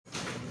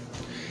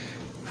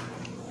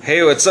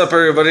Hey, what's up,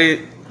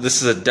 everybody?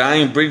 This is a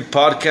Dying Breed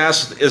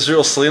podcast with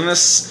Israel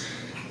Salinas.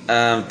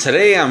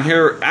 Today I'm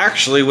here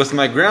actually with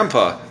my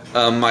grandpa,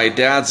 my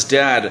dad's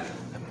dad,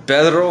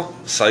 Pedro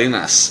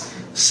Salinas.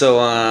 So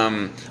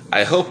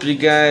I hope you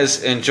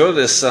guys enjoy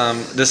this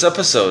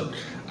episode.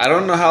 I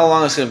don't know how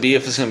long it's going to be,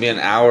 if it's going to be an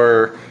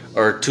hour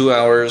or 2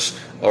 hours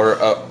or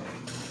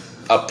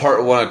a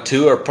part 1 of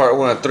 2 or part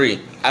 1 of 3.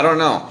 I don't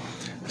know.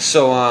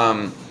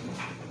 So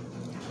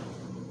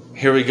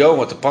here we go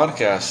with the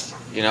podcast,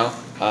 you know.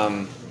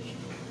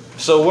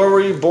 So where were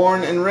you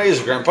born and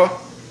raised, Grandpa?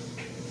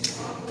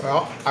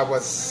 Well, I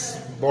was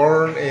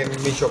born in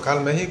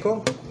Michoacán,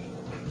 Mexico,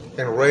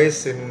 and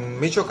raised in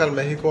Michoacán,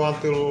 Mexico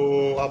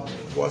until I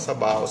was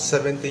about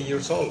 17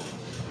 years old.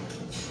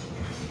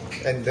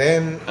 And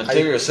then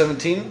Until you were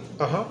 17?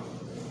 Uh-huh.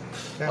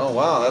 Yeah. Oh,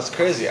 wow, that's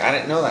crazy. I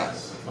didn't know that.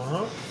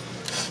 Uh-huh.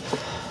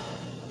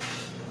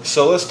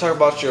 So let's talk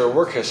about your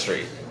work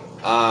history.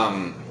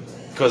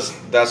 Because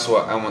that's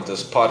what I want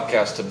this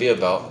podcast to be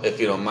about, if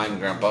you don't mind,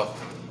 Grandpa.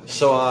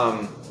 So,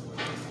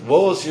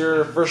 what was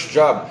your first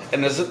job?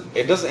 And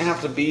it doesn't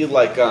have to be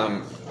like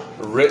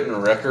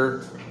written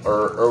record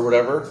or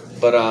whatever,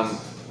 but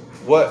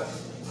what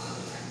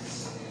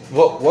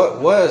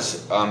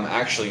was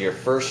actually your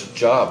first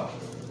job?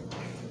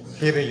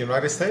 Here in the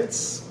United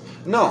States?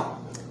 No,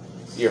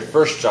 your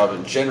first job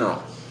in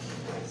general.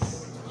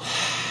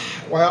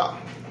 Well,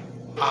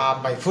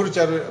 my very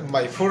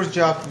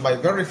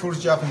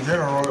first job in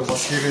general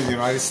was here in the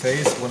United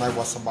States when I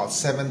was about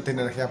 17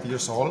 and a half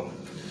years old.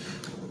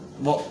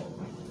 Well,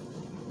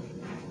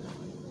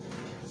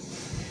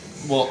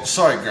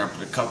 sorry, Grandpa,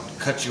 to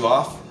cut you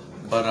off,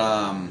 but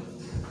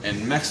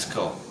in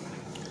Mexico.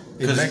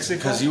 In Mexico?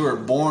 Because you were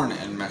born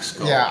in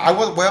Mexico. Yeah, I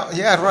was. Well,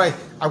 yeah, right.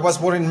 I was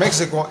born in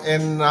Mexico,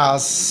 and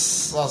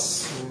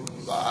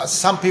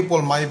some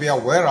people might be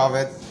aware of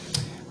it.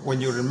 When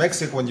you're in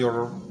Mexico, when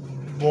you're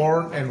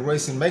born and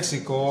raised in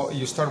Mexico,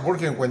 you start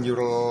working when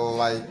you're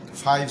like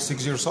 5,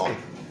 6 years old.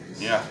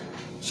 Yeah.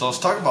 So let's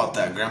talk about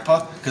that,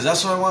 Grandpa, because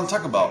that's what I want to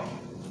talk about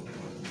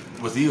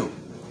with you.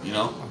 You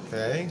know.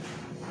 Okay.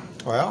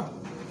 Well,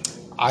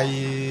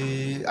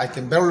 I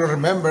can barely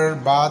remember,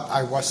 but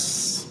I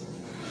was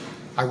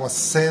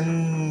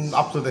sent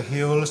up to the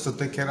hills to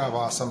take care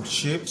of some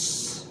sheep,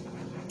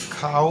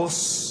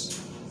 cows,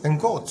 and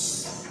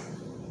goats.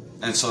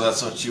 And so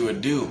that's what you would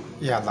do.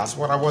 Yeah, that's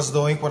what I was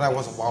doing when I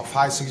was about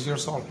 5, 6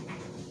 years old.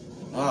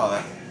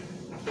 Wow,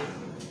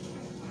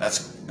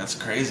 that's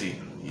crazy.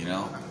 You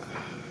know,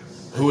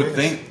 who would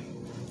think?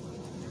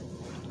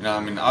 You know, I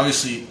mean,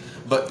 obviously,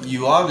 but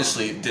you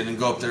obviously didn't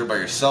go up there by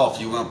yourself.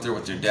 You went up there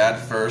with your dad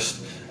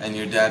first, and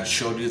your dad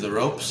showed you the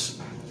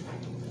ropes.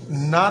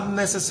 Not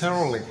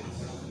necessarily.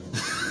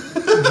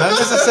 Not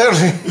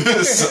necessarily.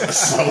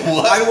 So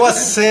what? I was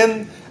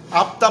sent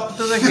up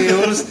to the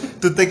hills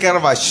to take care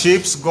of my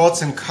sheep,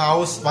 goats, and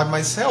cows by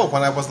myself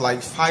when I was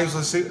like 5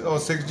 or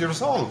 6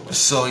 years old.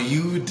 So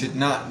you did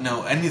not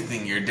know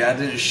anything. Your dad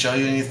didn't show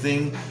you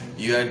anything.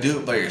 You had to do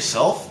it by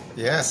yourself.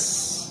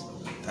 Yes.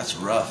 That's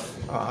rough.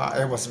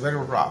 It was very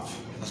rough.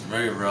 That's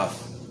very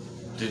rough.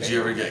 Did you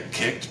ever get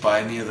kicked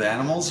by any of the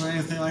animals or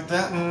anything like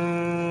that?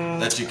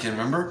 That you can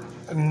remember?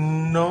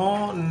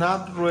 No,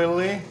 not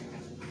really.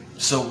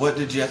 So what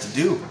did you have to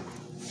do?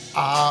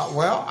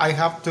 Well, I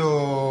have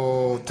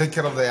to take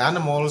care of the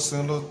animals,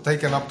 take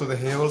them up to the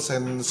hills,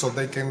 and so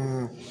they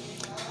can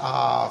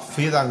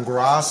feed on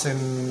grass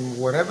and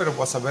whatever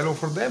was available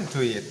for them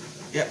to eat.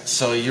 Yeah.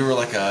 So you were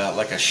like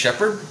a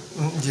shepherd?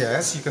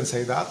 Yes, you can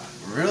say that.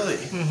 Really?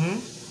 Mm-hmm.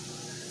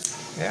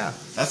 Yeah.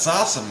 That's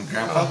awesome,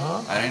 Grandpa.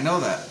 Uh-huh. I didn't know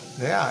that.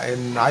 Yeah,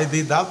 and I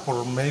did that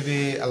for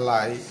maybe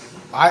like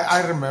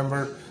I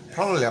remember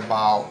probably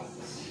about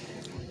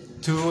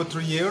 2 or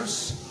 3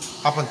 years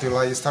up until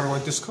I started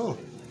going to school.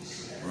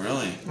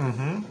 Really?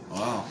 Mm-hmm.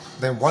 Wow.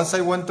 Then once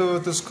I went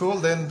to school,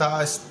 then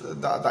that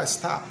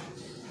stopped.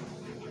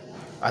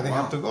 I didn't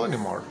have to go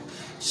anymore.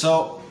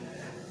 So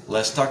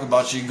let's talk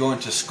about you going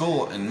to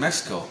school in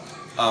Mexico.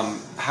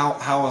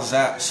 How was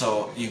that?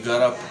 So you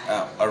got up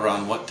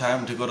around what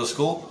time to go to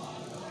school?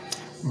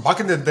 Back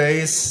in the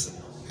days,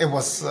 it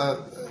was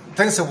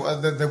things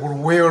that they were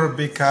weird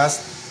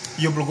because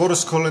you will go to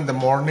school in the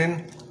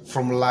morning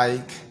from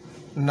like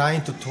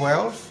 9 to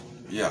 12.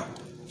 Yeah.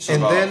 So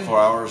And about then 4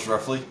 hours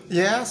roughly?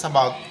 Yes,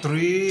 about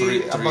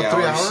three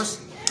hours.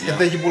 Yeah. And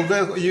then you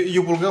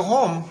will go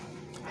home,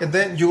 and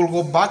then you will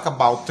go back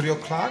about 3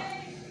 o'clock,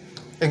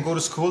 and go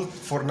to school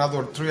for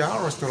another 3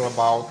 hours till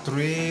about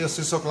 3 or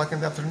 6 o'clock in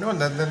the afternoon,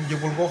 and then you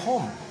will go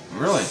home.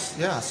 Really?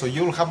 Yeah, so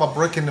you'll have a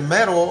break in the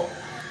middle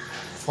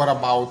for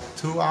about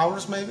 2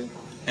 hours maybe.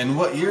 And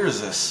what year is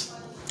this?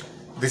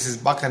 This is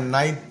back in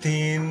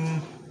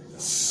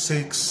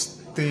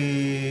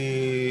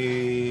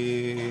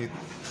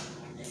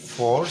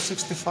 1964,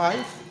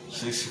 65.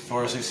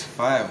 64,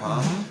 65,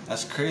 huh? Mm-hmm.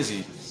 That's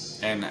crazy.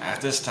 And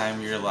at this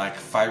time, you're like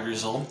 5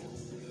 years old?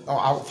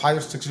 Oh, 5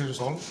 or 6 years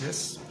old,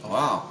 yes.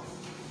 Wow.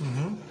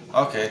 Mm-hmm.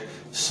 Okay,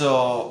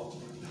 so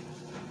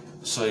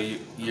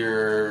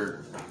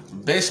you're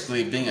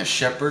basically being a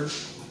shepherd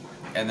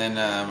and then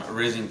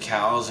raising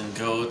cows and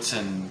goats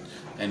and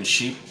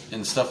sheep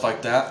and stuff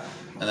like that.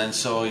 And then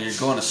so you're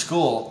going to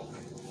school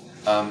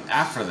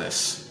after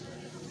this.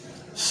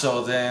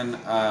 So then,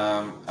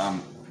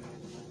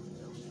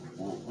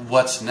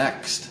 what's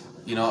next?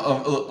 You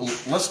know,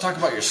 let's talk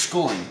about your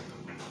schooling.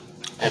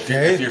 If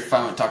you're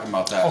fine with talking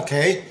about that.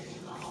 Okay.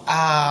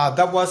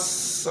 That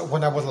was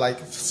when I was like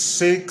 5,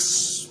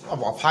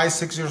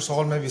 6 years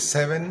old, maybe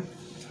 7.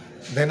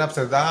 Then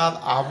after that,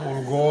 I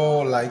will go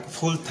like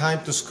full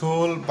time to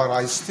school, but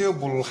I still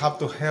will have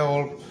to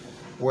help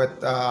with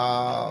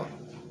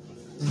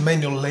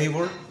manual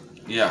labor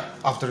Yeah.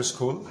 after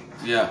school,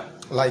 Yeah.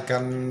 like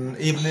on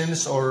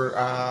evenings or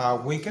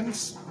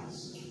weekends.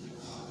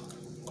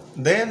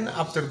 Then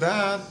after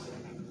that,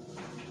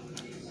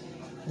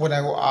 when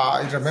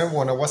I remember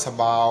when I was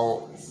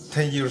about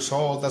 10 years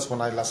old, that's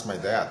when I lost my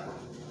dad.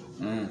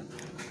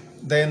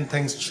 Then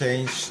things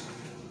changed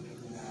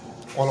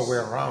all the way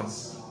around.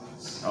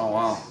 Oh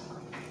wow.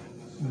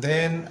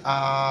 Then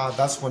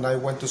that's when I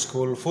went to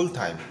school full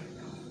time.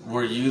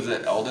 Were you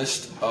the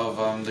eldest of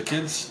the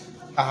kids?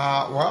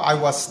 Well, I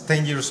was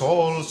 10 years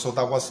old, so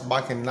that was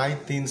back in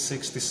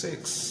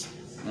 1966.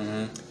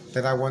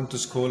 Then I went to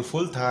school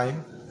full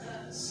time,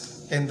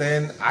 and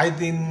then I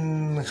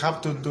didn't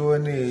have to do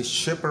any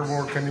shepherd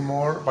work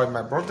anymore, but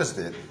my brothers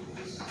did.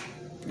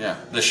 Yeah,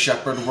 the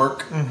shepherd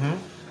work.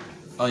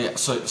 Oh yeah,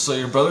 so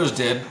your brothers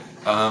did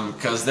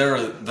because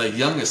they're the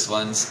youngest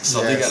ones,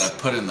 so they Yes. got to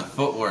put in the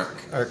footwork.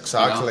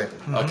 Exactly.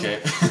 You know?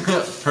 Okay,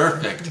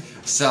 perfect.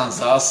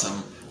 Sounds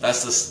awesome.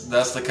 That's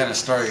the kind of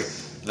story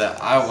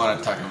that I want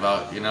to talk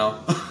about. You know,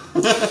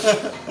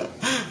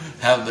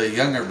 have the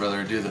younger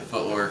brother do the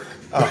footwork.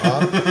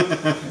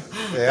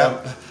 Yeah.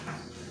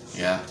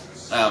 Yeah.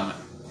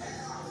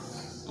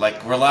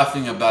 Like we're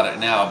laughing about it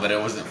now, but it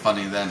wasn't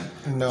funny then.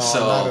 No, So,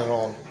 not at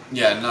all.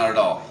 Yeah, not at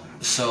all.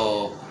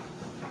 So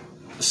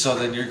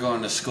then you're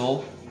going to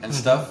school and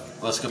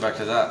stuff. Let's go back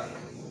to that.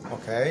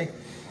 Okay.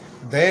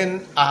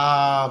 Then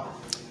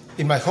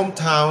in my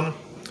hometown,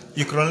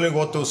 you can only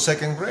go to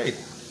second grade.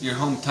 Your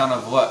hometown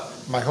of what?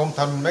 My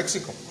hometown in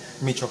Mexico,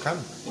 Michoacan.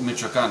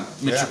 Michoacan.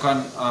 Michoacan.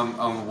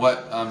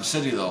 What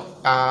city though?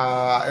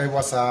 It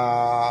was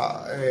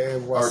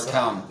Or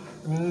town?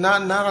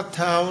 not a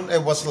town.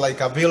 It was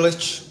like a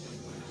village.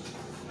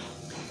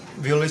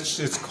 Village.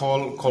 It's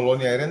called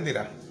Colonia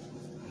Erendira.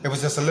 It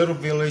was just a little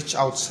village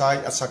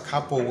outside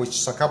Zacapo, which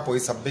Zacapo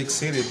is a big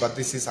city, but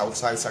this is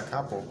outside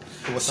Zacapo.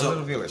 It was a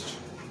little village.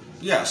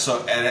 Yeah. So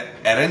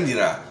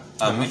Erendira,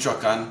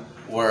 Michoacan,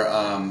 where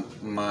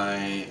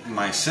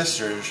my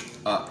sister's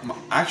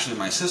actually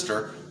my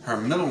sister, her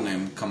middle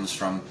name comes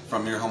from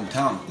your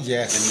hometown.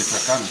 Yes. In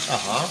Michoacan.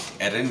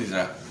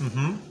 Erendira.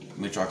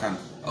 Michoacan.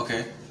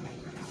 Okay.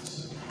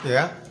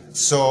 Yeah.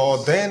 So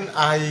then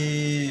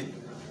I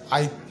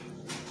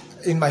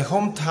in my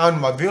hometown,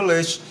 my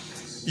village,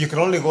 you can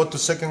only go to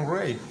second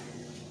grade.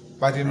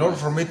 But in order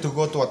for me to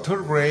go to a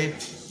third grade,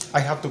 I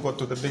have to go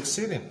to the big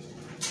city.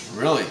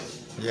 Really?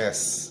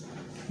 Yes.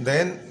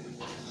 Then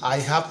I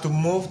have to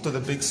move to the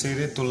big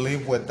city to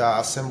live with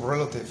the same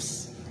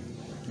relatives.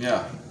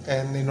 Yeah.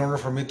 And in order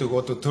for me to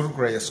go to third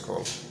grade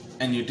school.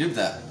 And you did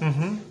that?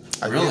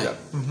 I Really? did that.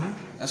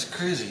 That's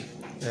crazy.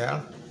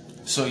 Yeah.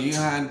 So you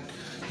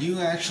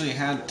actually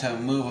had to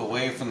move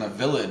away from the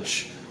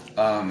village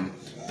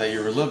that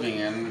you were living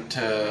in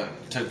to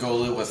go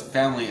live with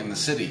family in the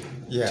city.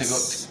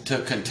 Yes. To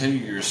continue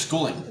your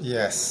schooling.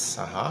 Yes.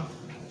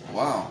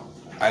 Wow.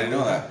 I didn't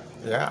know that.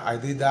 Yeah, I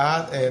did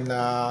that, and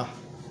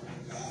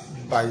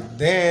by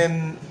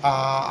then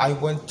I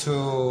went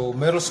to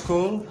middle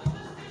school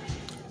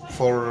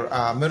for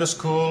middle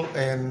school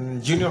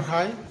and junior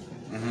high,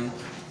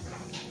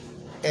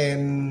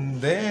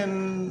 and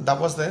then that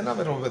was the end of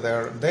it over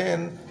there.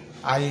 Then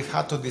I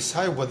had to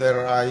decide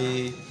whether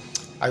I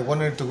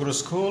wanted to go to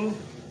school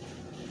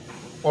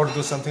or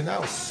do something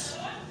else.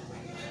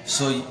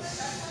 So,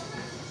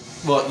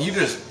 well, you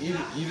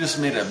just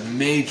made a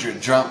major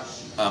jump,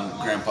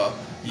 Grandpa.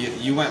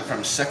 You went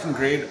from second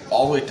grade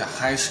all the way to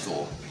high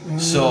school.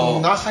 So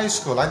Not high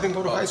school. I didn't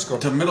go to high school.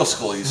 to middle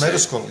school. You said Middle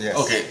school, yes.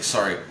 Okay,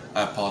 sorry.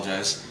 I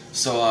apologize.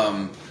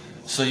 So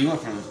so you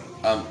went from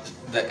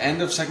the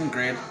end of second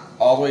grade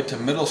all the way to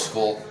middle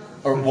school,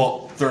 or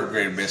well, third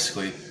grade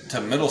basically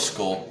to middle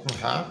school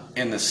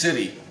in the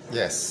city.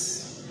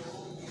 Yes.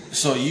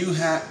 So you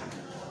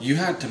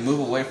had to move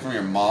away from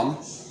your mom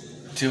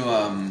to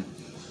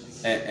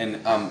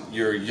and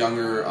your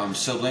younger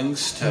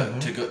siblings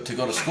to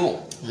go to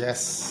school.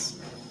 Yes.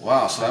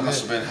 Wow, so that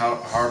must have been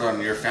hard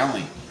on your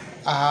family.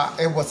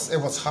 It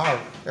was hard.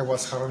 It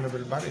was hard on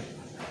everybody.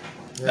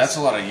 Yes. That's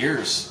a lot of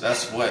years.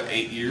 That's what,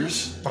 8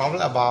 years? Probably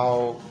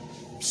about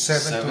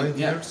 7 to 8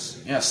 yeah.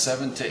 years. Yeah,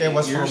 7 to 8 It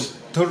was years.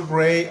 from third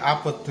grade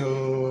up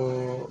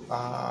until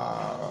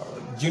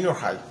junior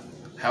high.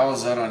 How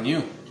was that on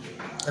you?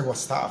 It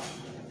was tough.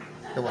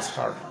 It was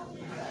hard.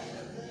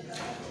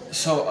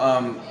 So,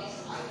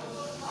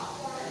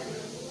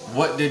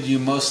 what did you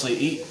mostly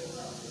eat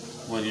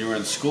when you were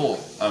in school?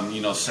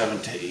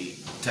 7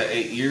 to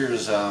 8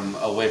 years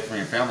away from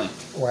your family.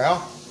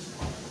 Well,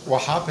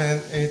 What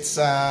happened? It's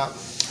I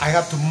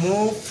had to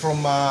move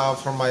from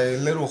my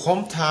little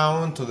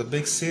hometown to the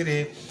big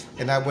city,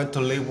 and I went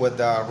to live with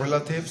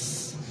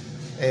relatives.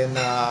 And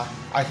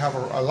I have,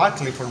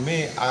 luckily for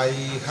me, I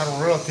had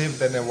a relative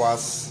that it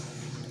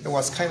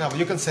was kind of,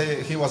 you can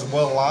say he was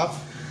well loved.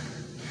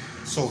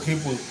 So he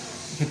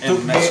took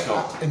In Mexico.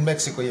 me in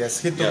Mexico. Yes,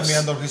 he took me Yes.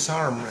 under his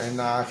arm,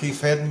 and he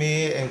fed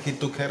me and he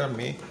took care of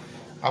me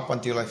up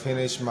until I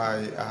finished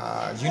my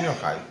junior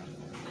high.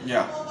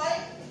 Yeah.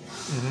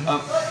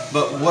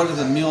 But what do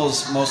the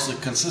meals mostly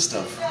consist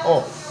of?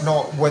 Oh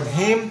no, with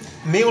him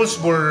meals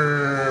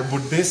were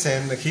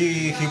decent.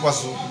 He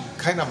was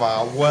kind of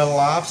a well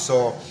off,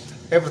 so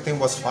everything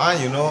was fine.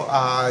 You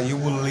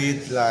will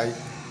eat like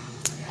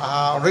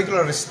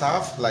regular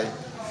stuff like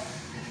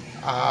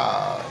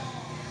uh,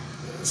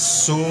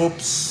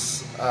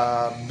 soups,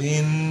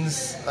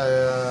 beans,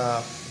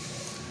 uh,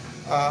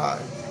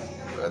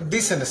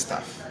 decent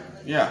stuff.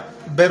 Yeah.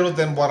 Better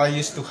than what I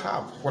used to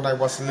have when I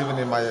was living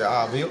in my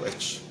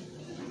village.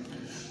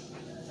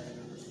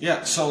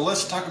 Yeah. So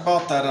let's talk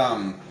about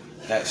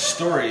that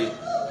story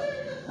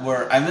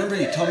where I remember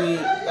you told me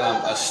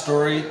a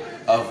story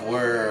of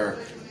where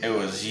it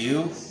was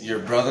you, your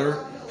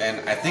brother, and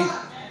I think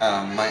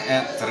my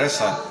aunt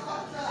Teresa,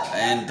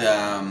 and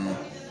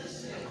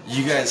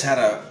you guys had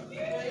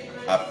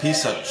a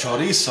piece of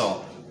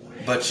chorizo,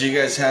 but you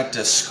guys had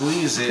to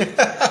squeeze it.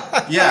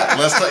 Yeah,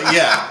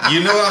 yeah,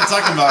 you know what I'm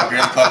talking about,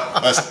 Grandpa.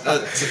 Let's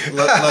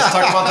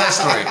talk about that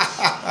story.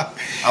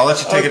 I'll let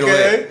you take it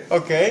away.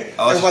 Okay.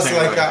 I'll let It you was take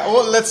it like,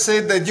 away. let's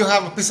say that you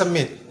have a piece of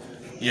meat.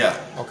 Yeah.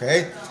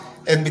 Okay.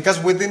 And because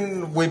we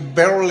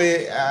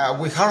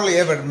hardly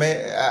ever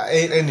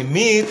ate any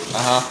meat.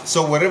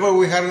 So whenever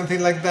we had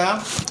anything like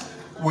that,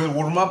 we'll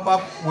warm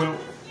up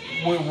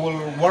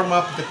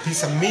the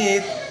piece of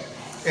meat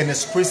and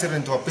squeeze it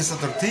into a piece of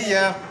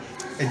tortilla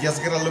and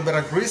just get a little bit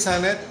of grease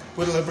on it,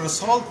 put a little bit of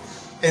salt,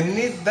 and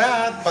eat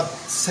that, but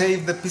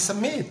save the piece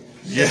of meat.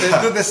 Yeah. And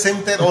then do the same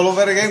thing all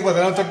over again with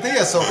another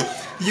tortilla. So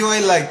you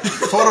ate like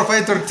 4 or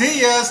 5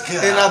 tortillas,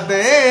 and at the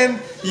end,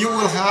 you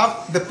will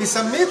have the piece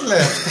of meat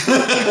left.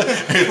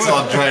 It's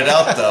all dried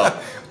out though.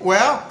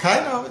 Well,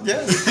 kind of,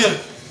 yes.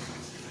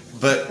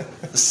 But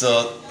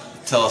so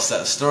tell us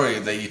that story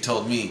that you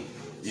told me,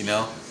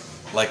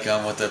 like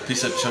with the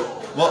piece of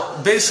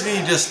well, basically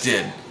you just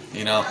did,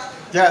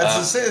 Yeah,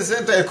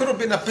 it could have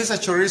been a piece of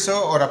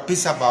chorizo or a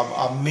piece of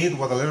meat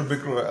with a little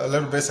bit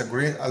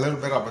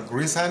of a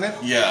grease on it.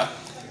 Yeah.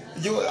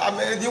 You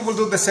will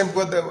do the same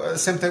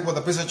thing with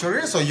a piece of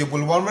chorizo. You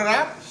will warm it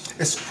up,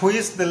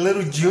 squeeze the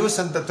little juice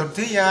in the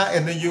tortilla,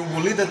 and then you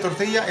will eat the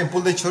tortilla and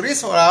pull the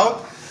chorizo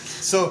out.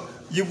 So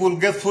you will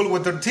get full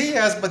with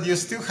tortillas, but you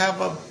still have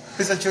a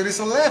piece of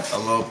chorizo left. A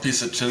little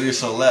piece of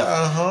chorizo left.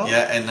 Uh-huh.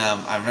 Yeah, and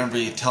I remember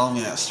you telling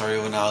me that story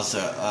when I was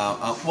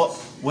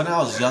when I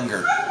was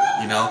younger,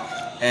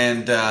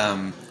 and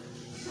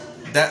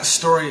that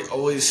story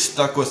always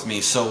stuck with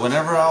me. So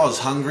whenever I was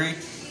hungry,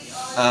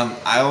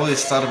 I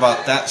always thought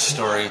about that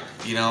story,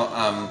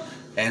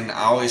 and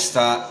I always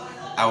thought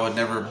I would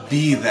never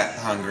be that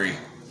hungry,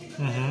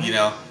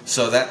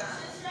 So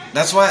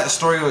that's why that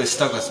story always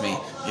stuck with me,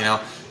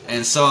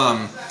 and so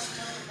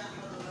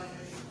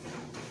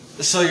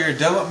So you're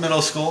done with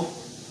middle school,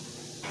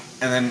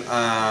 and then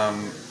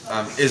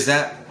is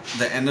that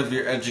the end of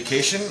your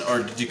education,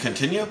 or did you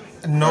continue?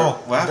 No, Or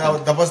what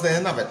happened? that was the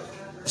end of it.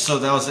 So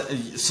that was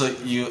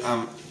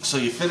so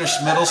you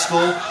finished middle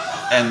school,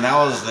 and that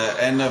was the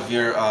end of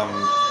your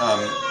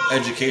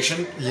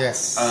education.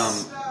 Yes.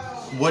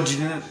 What did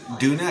you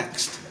do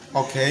next?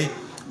 Okay.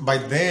 By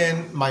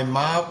then, my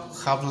mom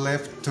have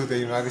left to the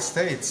United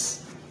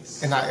States,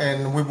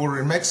 and we were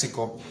in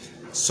Mexico.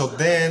 So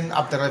then,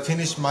 after I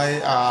finished my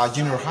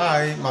junior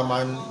high, my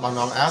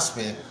mom asked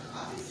me,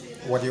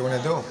 "What do you want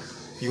to do?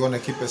 You want to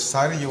keep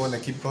studying? You want to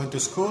keep going to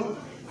school,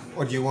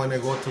 or do you want to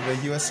go to the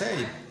USA?"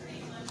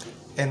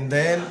 And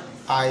then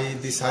I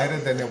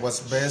decided that it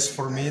was best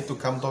for me to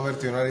come over to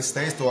the United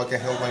States so I can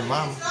help my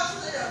mom.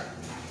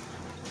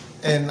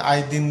 And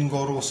I didn't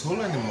go to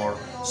school anymore,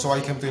 so I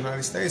came to the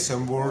United States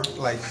and worked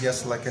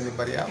just like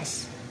anybody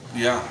else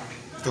Yeah.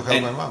 to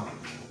help my mom.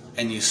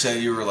 And you said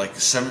you were like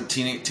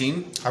 17,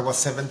 18? I was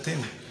 17.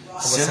 I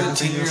was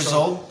 17 years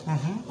old?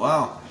 Mm-hmm.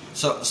 Wow.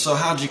 So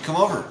how'd you come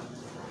over?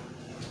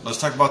 Let's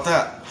talk about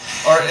that.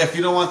 Or if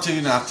you don't want to,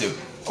 you don't have to.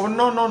 Oh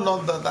no,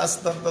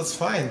 that's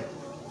fine.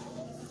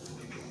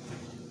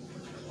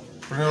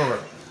 Bring it over.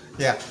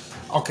 Yeah.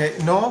 Okay.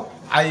 No,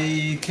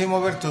 I came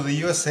over to the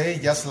USA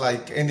just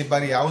like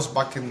anybody else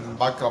back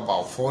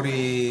about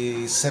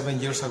 47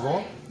 years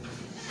ago.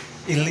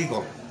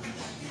 Illegal.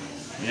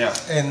 Yeah.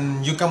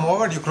 And you come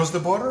over, you cross the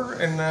border,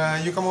 and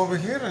you come over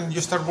here, and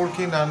you start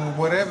working on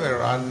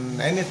whatever, on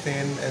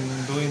anything, and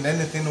doing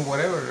anything,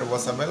 whatever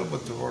was available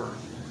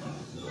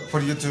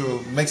for you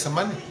to make some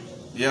money.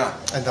 Yeah.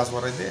 And that's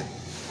what I did.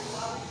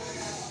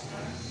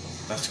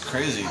 That's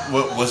crazy.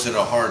 What was it,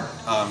 a hard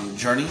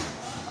journey?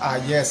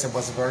 Yes, it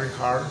was very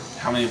hard.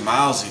 How many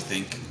miles do you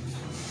think?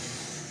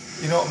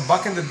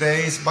 Back in the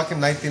days, back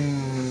in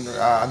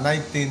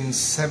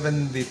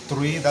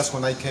 1973, that's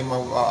when I came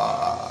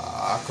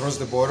across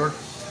the border.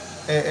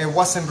 It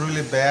wasn't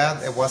really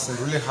bad. It wasn't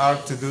really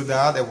hard to do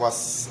that. It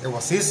was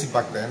easy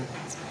back then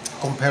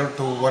compared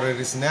to what it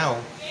is now.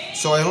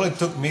 So it only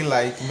took me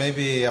like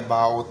maybe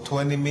about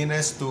 20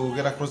 minutes to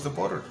get across the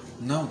border.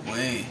 No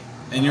way.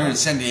 And you're in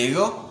San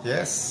Diego?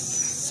 Yes,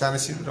 San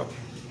Isidro.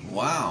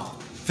 Wow.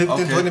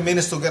 15, 20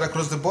 minutes to get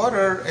across the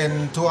border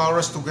and 2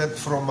 hours to get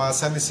from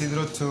San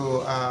Isidro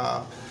to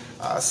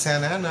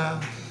Santa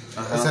Ana.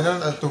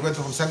 To get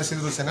from San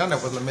Isidro to Santa Ana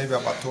was maybe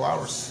about 2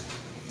 hours.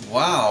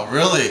 Wow,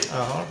 really?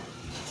 Uh-huh.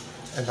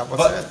 And that was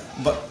it.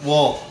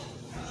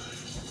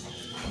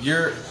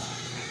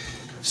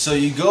 So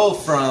you go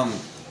from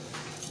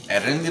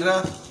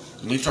Heréndira,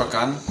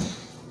 Michoacán,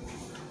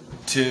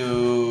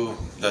 to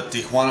the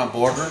Tijuana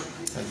border?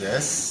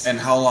 Yes. And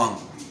how long?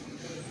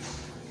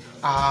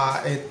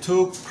 It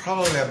took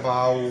probably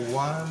about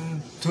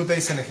 2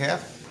 days and a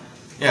half.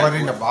 Yeah.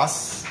 Riding a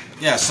bus.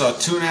 Yeah, so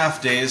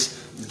 2.5 days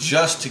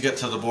just to get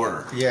to the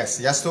border. Yes,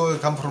 just to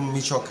come from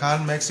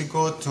Michoacán,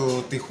 Mexico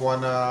to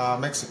Tijuana,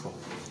 Mexico.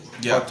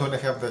 Yeah. For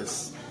 2.5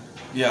 days.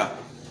 Yeah.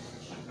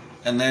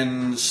 And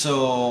then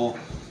so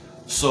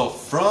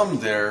from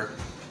there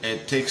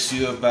it takes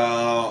you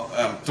about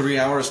 3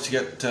 hours to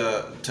get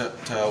to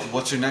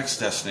what's your next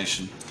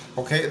destination?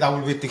 Okay, that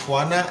will be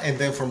Tijuana, and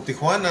then from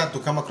Tijuana to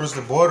come across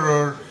the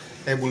border,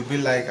 it will be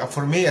like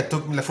for me.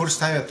 The first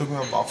time it took me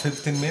about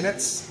 15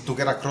 minutes to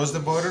get across the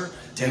border,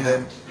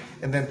 Damn.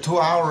 and then 2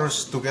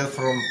 hours to get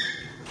from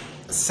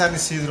San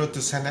Isidro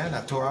to Santa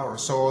Ana. 2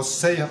 hours. So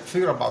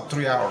figure about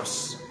 3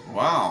 hours.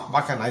 Wow.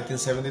 Back in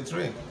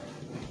 1973.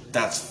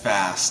 That's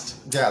fast.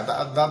 Yeah,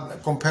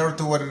 that compared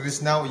to what it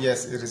is now,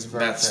 yes, it is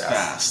very That's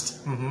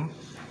fast. Mm-hmm.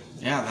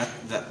 Yeah,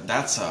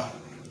 that's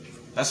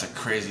a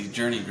crazy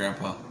journey,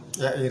 Grandpa.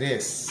 Yeah, it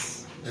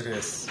is. It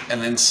is.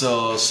 And then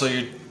so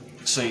you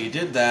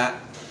did that.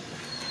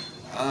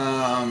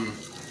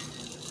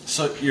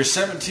 So you're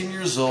 17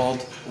 years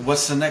old.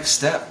 What's the next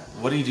step?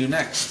 What do you do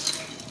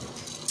next?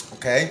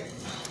 Okay.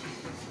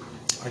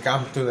 I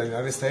come to the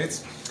United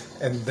States,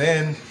 and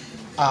then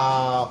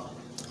I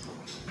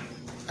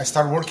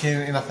start working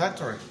in a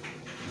factory.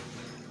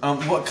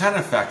 What kind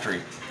of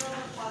factory?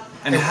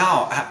 And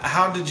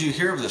how did you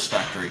hear of this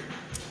factory?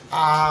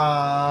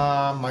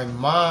 My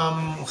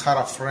mom had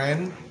a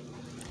friend,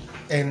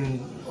 and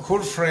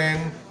her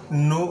friend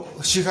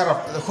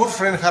her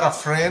friend had a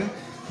friend.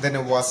 Then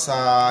it was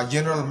a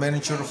general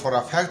manager for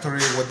a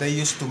factory where they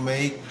used to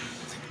make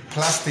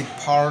plastic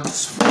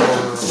parts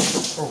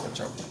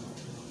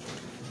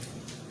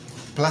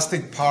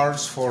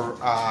for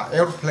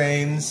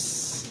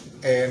airplanes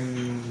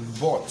and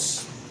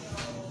boats.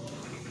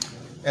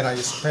 And I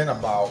spent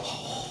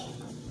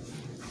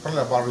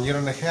probably about a year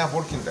and a half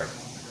working there.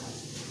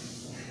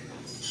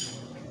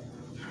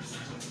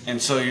 And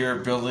so you're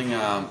building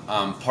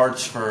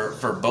parts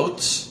for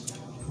boats?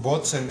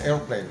 Boats and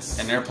airplanes.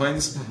 And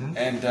airplanes? Mm-hmm.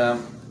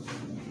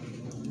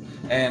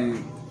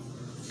 And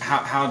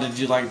how did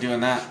you like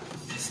doing that?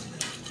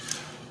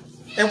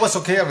 It was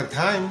okay at the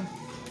time.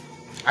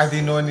 I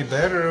didn't know any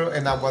better,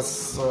 and I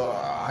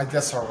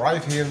just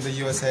arrived here in the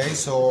USA,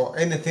 so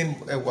anything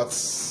it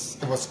was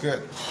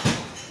good.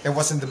 It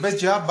wasn't the best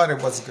job, but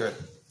it was good.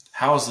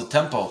 How was the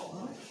tempo?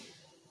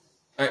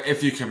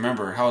 If you can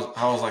remember,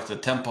 how was like the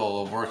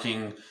tempo of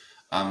working,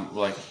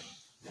 like,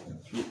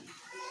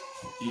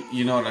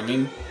 you know what I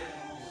mean?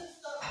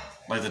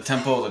 Like the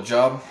tempo of the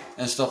job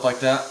and stuff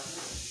like that?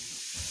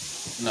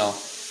 No.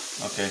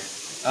 Okay.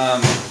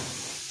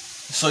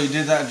 So you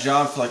did that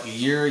job for like a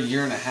year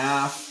and a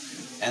half,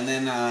 and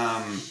then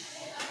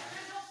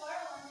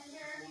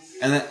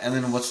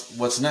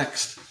what's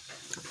next?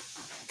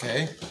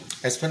 Okay.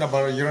 I spent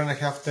about a year and a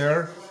half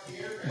there.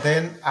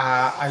 Then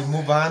I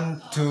moved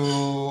on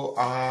to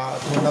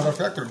another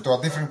factory, to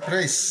a different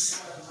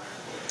place,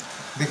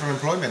 different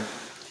employment.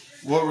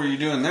 What were you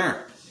doing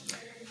there?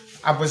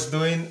 I was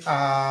doing.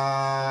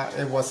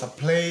 It was a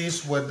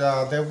place where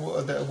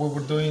we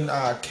were doing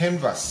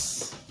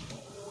canvas.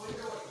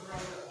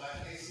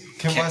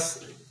 Canvas.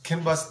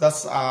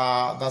 That's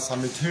a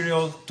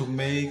material to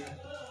make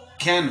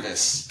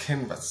canvas.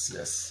 Canvas,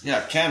 yes.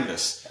 Yeah,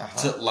 canvas.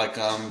 To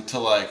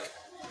like.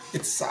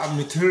 It's a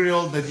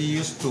material that you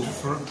use to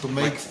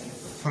make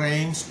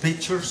frames,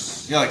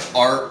 pictures. Yeah, like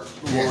art,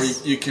 yes. Where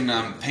you can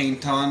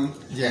paint on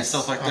and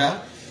stuff like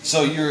that.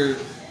 So you're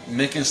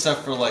making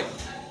stuff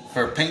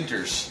for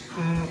painters.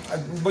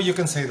 But you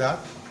can say that.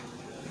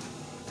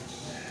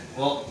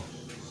 Well,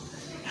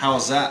 how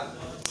was that?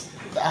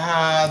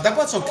 That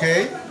was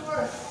okay.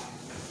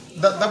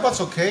 That was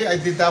okay. I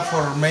did that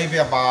for maybe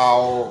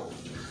about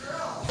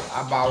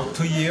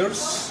 2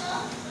 years.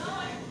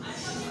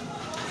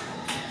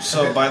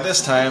 So by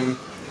this time,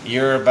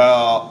 you're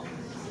about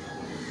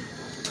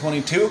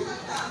 22?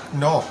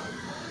 No.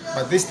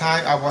 By this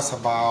time, I was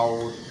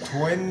about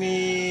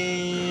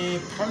 20,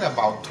 probably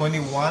about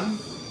 21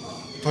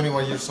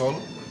 years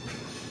old.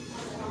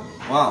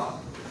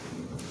 Wow.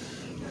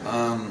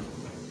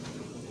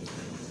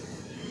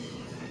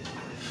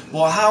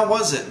 Well, how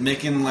was it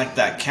making like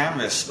that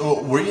canvas?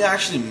 Oh, were you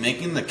actually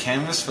making the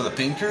canvas for the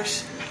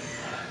painters?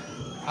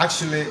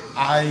 Actually,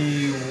 I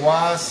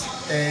was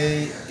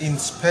a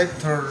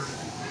inspector,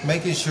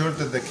 making sure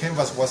that the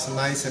canvas was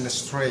nice and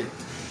straight.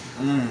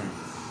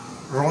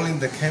 Rolling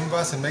the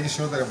canvas and making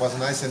sure that it was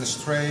nice and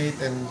straight,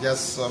 and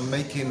just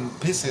making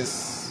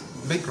pieces,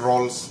 big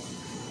rolls,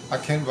 a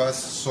canvas,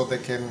 so they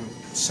can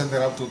send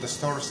it out to the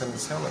stores and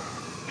sell it.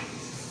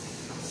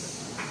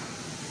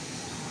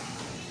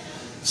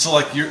 So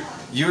like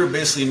you were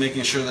basically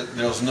making sure that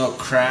there was no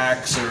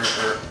cracks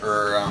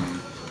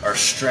or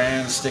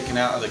strands sticking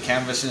out of the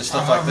canvas and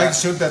stuff like that. Make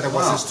sure that it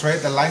was Wow.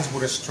 straight, the lines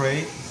were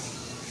straight.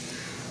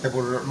 They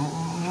were,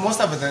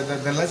 most of it,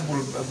 the lines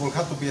will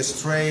have to be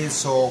straight,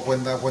 so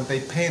when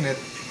they paint it,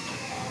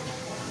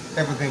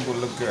 everything will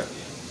look good.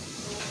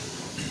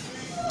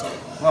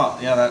 Well,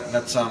 yeah,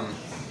 that's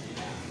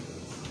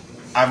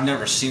I've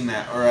never seen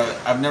that, or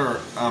I've never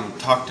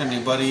talked to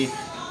anybody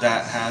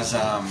that has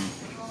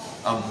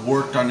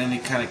worked on any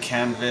kind of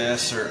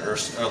canvas or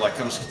like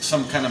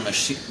some kind of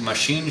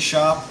machine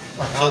shop.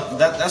 So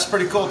that's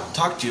pretty cool to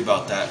talk to you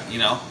about that. You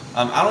know,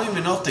 I don't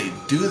even know if they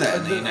do that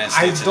in the United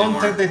States I don't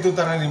anymore. think they do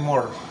that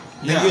anymore.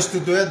 They Yeah. used to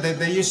do it.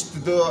 They used to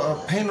do.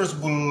 Painters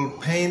will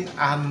paint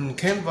on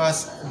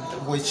canvas,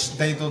 which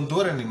they don't do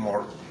it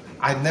anymore.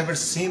 I've never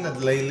seen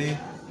it lately.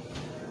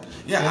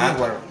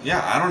 Anywhere.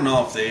 I don't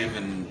know if they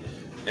even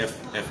if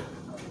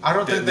I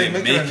don't think they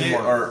make it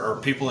anymore. or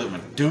people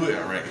even do it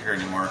right here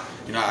anymore.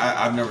 You know,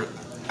 I've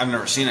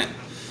never seen it.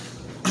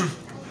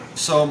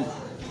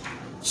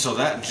 So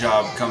that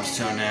job comes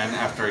to an end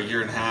after a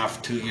year and a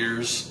half, 2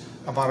 years.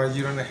 About a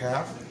year and a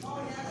half.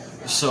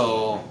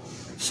 So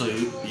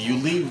you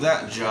leave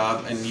that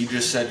job and you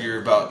just said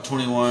you're about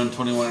 21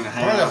 and a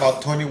half. Probably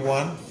about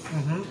 21.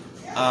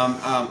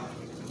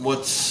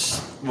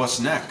 What's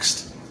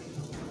next?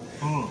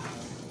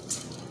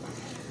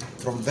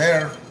 From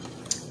there,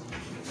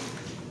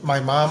 my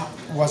mom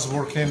was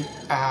working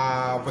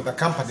with a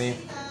company,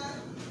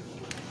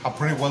 a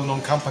pretty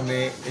well-known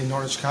company in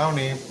Orange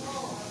County.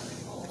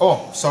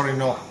 Oh, sorry,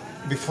 no.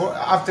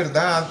 After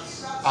that,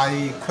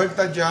 I quit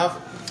that job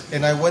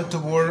and I went to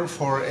work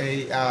for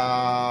a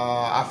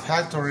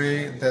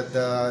factory that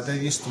they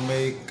used to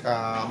make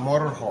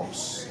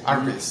motorhomes,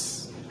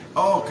 RVs.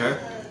 Oh, okay.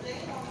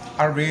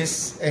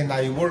 RVs, and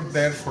I worked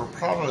there for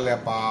probably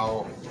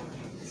about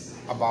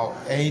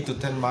 8 to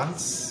 10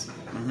 months.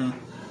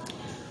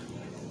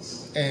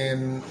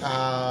 And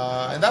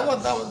that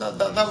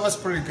was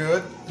pretty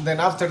good. Then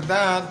after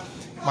that,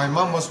 my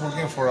mom was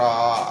working for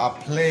a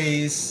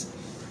place,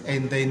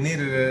 and they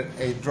needed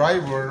a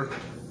driver,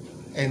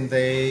 and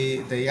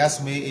they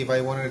asked me if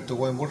I wanted to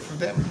go and work for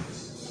them.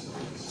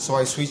 So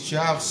I switched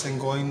jobs and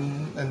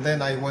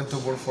then I went to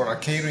work for a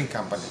catering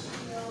company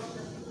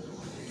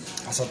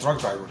as a truck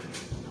driver.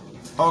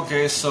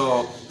 Okay,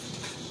 so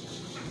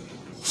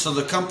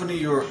the company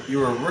you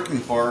were working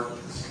for,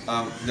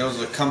 there was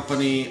a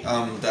company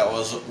that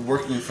was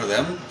working for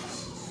them,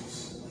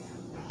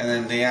 and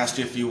then they asked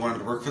you if you wanted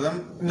to work for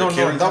them. No,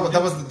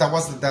 that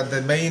was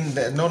the main.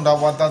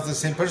 That's the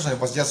same person. It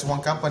was just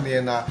one company,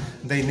 and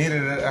they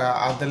needed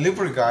a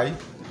delivery guy,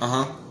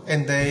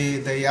 and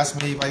they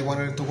asked me if I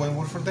wanted to go and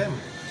work for them.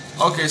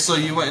 Okay, so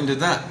you went and did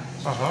that.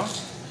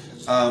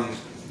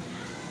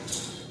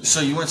 So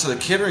you went to the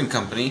catering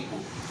company,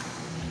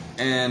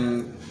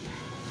 and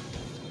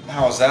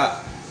how was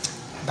that?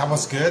 That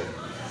was good.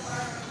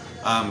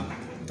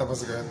 That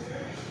was good.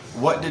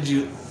 What did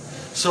you?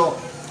 So,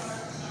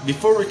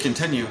 before we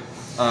continue,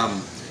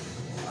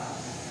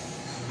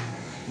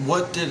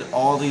 what did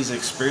all these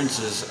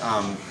experiences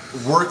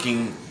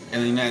working in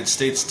the United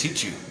States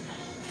teach you?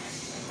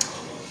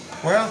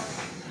 Well,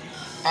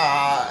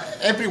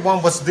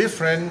 everyone was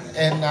different,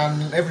 and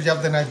on every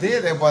job that I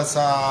did, it was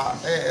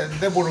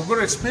there were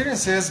good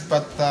experiences,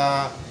 but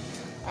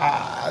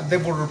there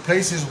were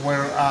places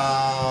where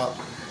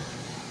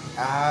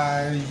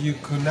you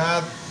could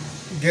not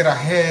get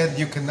ahead.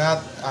 You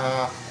cannot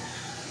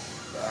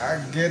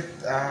get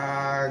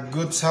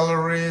good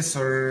salaries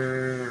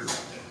or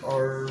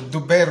do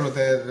better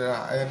than,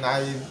 and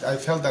I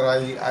felt that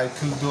I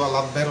could do a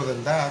lot better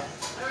than that.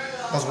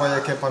 That's why I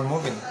kept on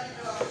moving.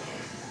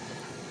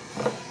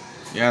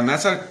 Yeah, and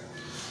that's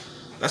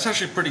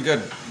actually pretty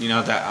good. You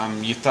know that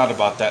you thought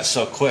about that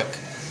so quick.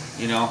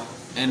 You know,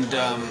 and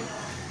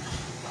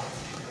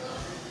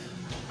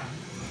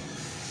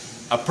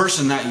a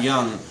person that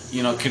young,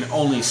 you know, can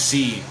only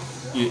see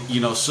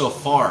you know so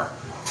far,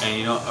 and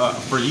you know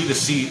for you to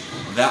see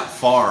that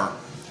far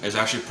is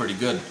actually pretty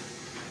good.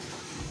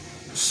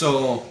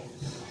 So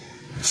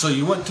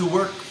you went to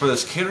work for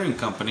this catering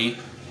company,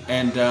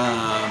 and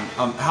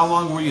how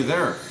long were you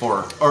there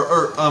for?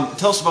 Or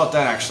tell us about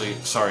that actually.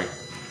 Sorry.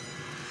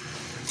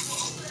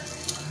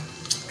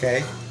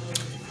 Okay,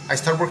 I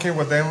started working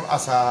with them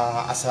as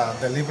a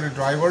delivery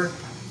driver.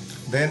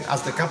 Then,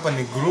 as the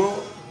company grew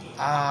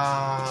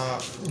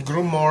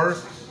more,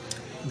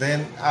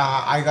 then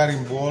I got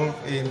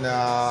involved in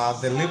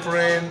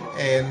delivering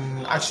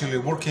and actually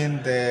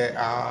working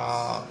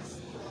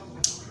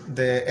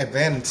the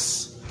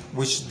events,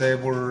 which they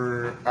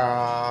were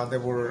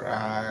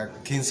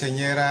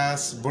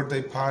quinceañeras,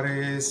 birthday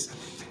parties,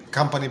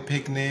 company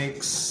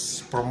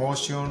picnics,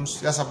 promotions,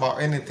 just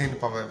about anything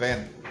of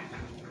event.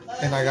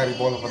 And I got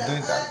involved in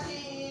doing that,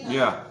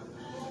 Yeah.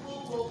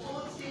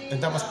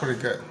 and that was pretty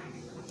good.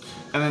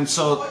 And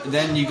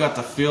then you got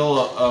the feel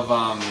of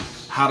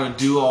how to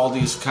do all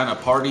these kind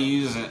of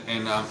parties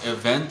and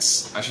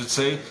events, I should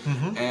say.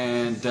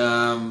 And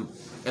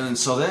then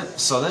so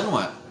then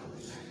what?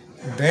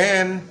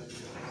 Then,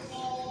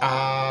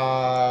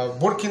 after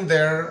working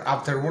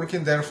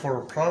there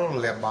for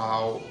probably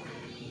about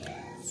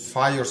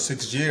 5 or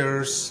 6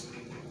 years,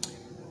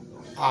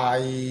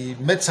 I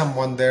met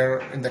someone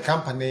there in the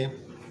company,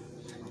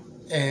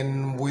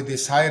 and we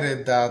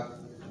decided that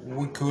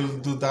we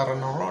could do that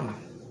on our own.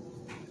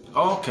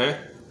 Oh, okay.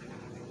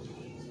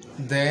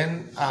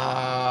 Then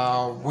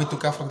we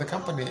took off from the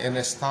company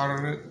and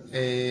started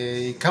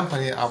a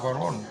company of our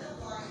own.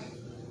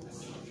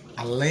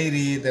 A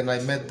lady that I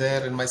met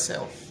there and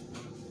myself.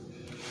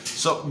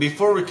 So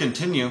before we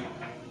continue,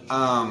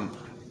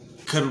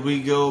 could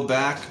we go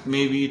back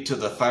maybe to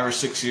the 5 or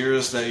 6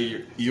 years that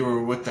you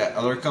were with that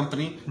other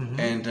company?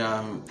 And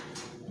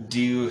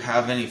do you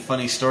have any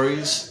funny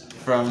stories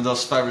from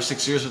those 5 or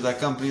 6 years with that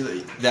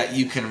company that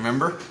you can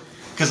remember?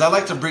 Because I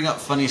like to bring up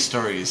funny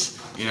stories,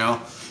 you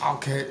know?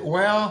 Okay,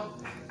 well,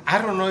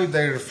 I don't know if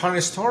they're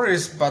funny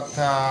stories, but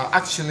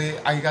actually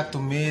I got to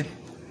meet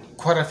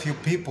quite a few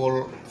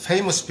people,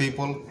 famous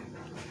people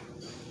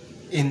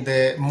in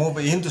the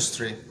movie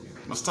industry.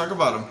 Let's talk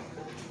about them.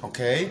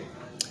 Okay,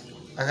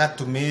 I got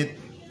to meet.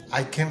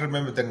 I can't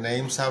remember the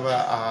names of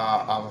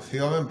a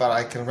few of them, but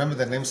I can remember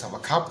the names of a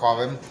couple of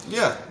them.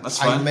 Yeah, that's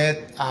I fine.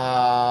 met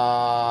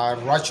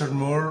Roger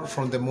Moore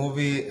from the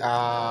movie,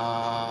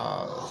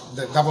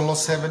 the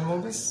 007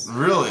 movies.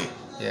 Really?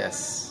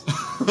 Yes.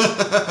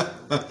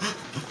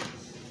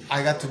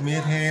 I got to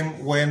meet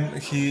him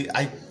when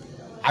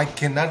I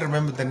cannot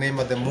remember the name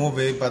of the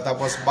movie, but that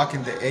was back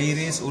in the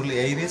 80s, early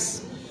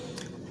 80s,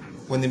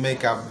 when they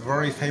make a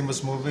very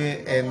famous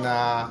movie. And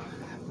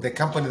the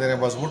company that I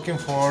was working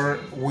for,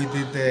 we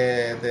did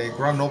the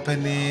grand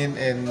opening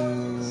and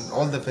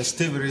all the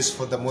festivities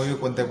for the movie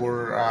when they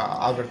were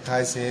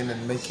advertising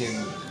and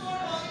making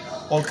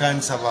all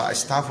kinds of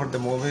stuff for the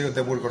movie.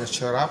 They were going to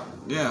show up.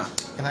 Yeah.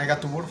 And I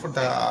got to work for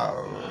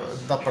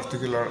that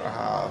particular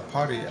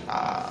party.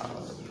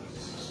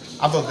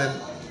 Other than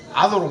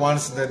other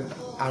ones that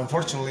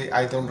unfortunately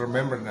I don't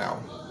remember now.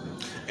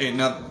 Hey,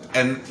 now,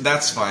 and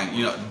that's fine.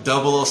 You know,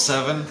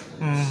 007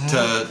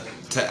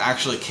 to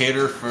actually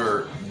cater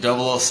for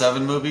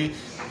 007 movie.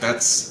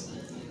 That's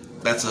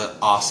an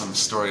awesome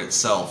story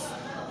itself.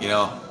 You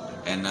know,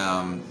 and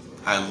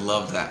I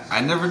love that. I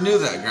never knew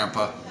that,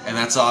 Grandpa, and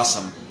that's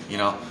awesome. You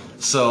know,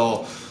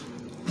 so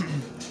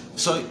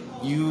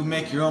you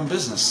make your own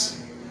business.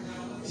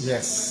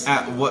 Yes.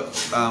 At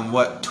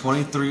what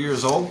 23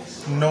 years old?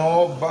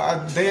 No,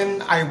 but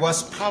then I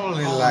was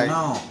probably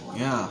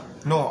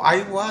No,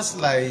 I was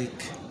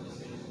like,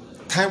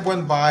 time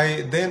went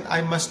by, then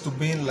I must have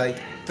been like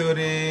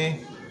 30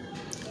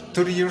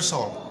 years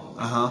old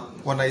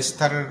when I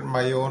started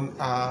my own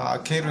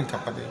catering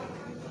company.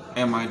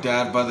 And my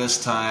dad by this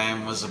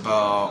time was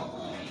about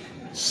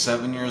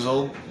 7 years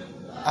old.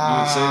 You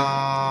would say?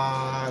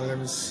 Let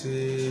me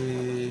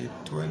see,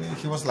 20.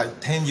 He was like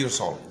 10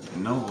 years old.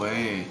 No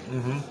way.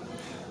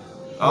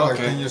 Like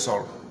Okay. 10 years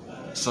old.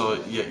 So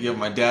yeah,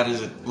 my dad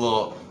is a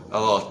little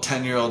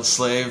 10-year-old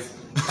slave.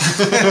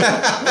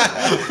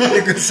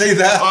 You could say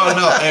that. Oh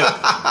no,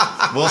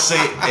 we'll say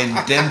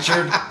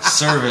indentured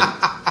servant.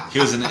 He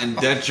was an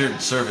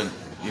indentured servant,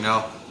 you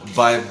know,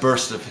 by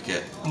birth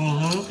certificate.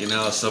 You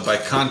know, so by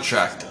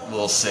contract,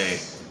 we'll say.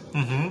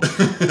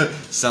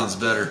 Sounds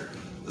better.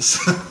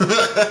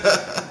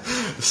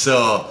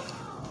 So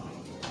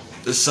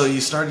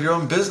you started your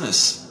own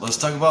business. Let's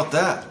talk about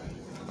that.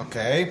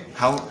 Okay.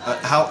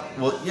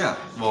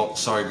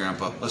 Sorry,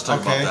 Grandpa. Let's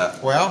talk about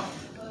that. Well,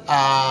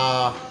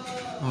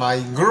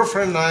 my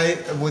girlfriend and I,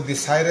 we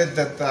decided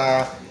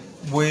that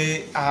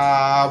we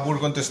were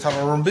going to start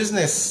our own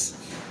business.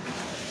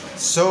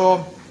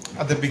 So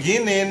at the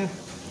beginning,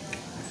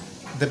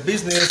 the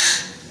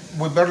business,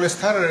 we barely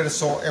started it,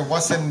 so it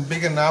wasn't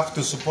big enough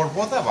to support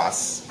both of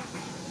us.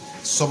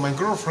 So my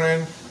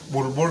girlfriend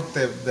would work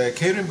the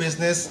catering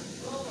business,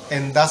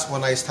 and that's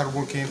when I started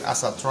working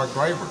as a truck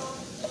driver.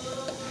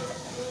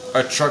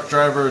 A truck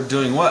driver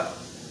doing what?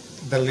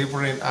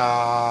 Delivering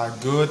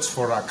goods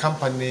for a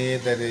company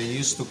that they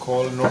used to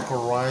call Norco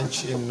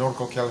Ranch in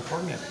Norco,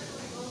 California.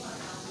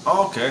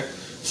 Oh, okay.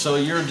 So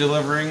you're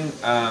delivering,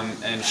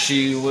 and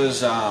she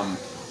was,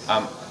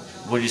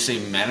 what do you say,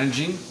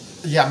 managing?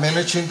 Yeah,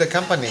 managing the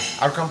company,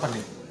 our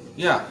company.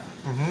 Yeah.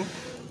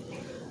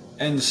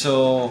 And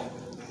so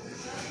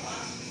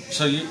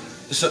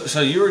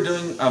you were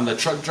doing the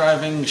truck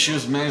driving. She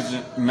was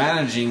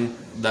managing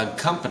the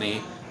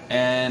company,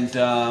 and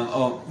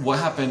what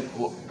happened?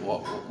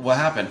 What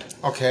happened?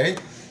 Okay.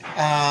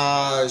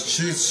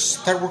 She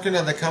started working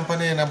at the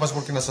company, and I was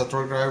working as a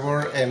truck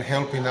driver and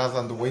helping out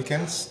on the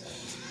weekends.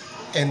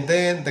 and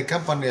then the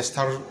company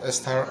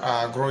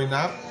start growing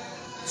up.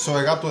 So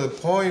I got to the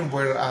point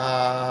where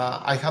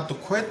I had to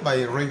quit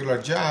my regular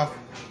job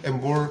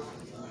and work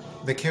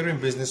the catering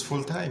business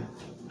full time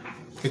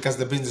because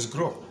the business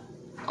grew.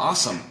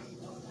 Awesome.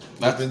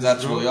 business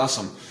That's grew. really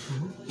awesome.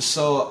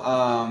 So,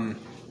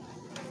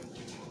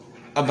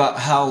 about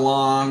how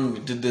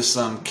long did this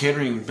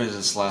catering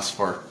business last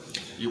for?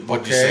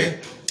 What'd you say?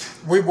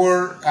 We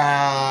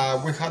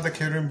had the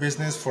catering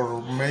business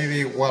for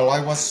maybe, well,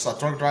 I was a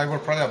truck driver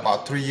probably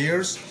about 3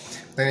 years.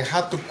 Then I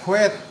had to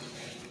quit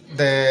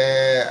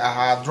the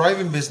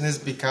driving business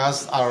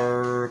because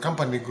our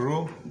company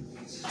grew.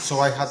 So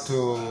I had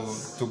to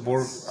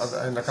work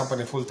in the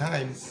company full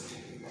time.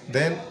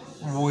 Then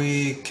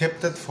we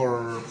kept it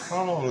for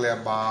probably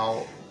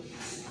about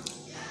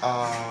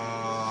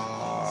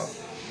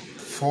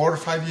 4 or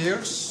 5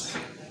 years.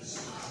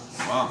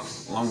 Wow,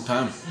 long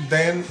time.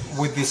 Then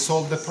we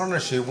dissolved the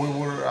partnership. We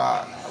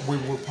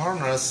were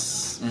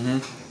partners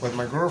with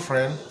my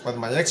girlfriend, with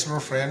my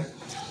ex-girlfriend.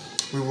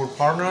 We were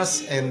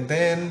partners, and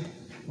then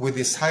we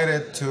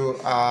decided to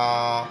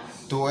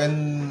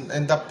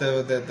end up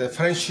the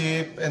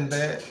friendship and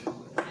the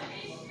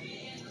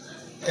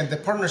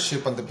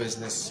partnership on the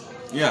business.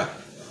 Yeah.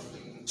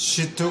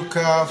 She took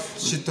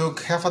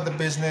half of the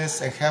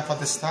business and half of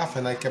the stuff,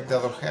 and I kept the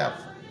other half.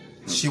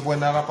 She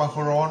went out on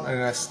her own,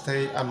 and I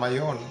stayed on my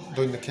own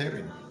doing the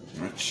catering.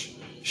 Which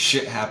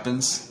shit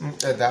happens.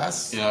 It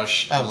does. You know,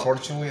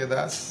 Unfortunately, it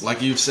does.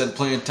 like you've said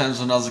plenty of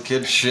times when I was a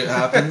kid, shit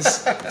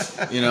happens.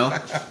 You know,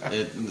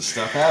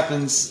 stuff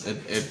happens.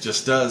 It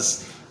just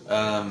does.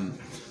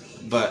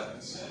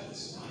 But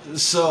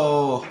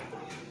so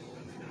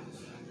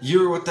you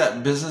were with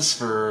that business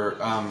for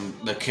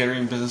the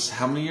catering business.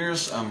 How many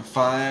years?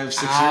 5,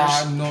 6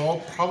 years?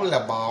 No, probably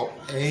about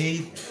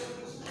 8.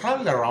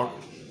 Probably around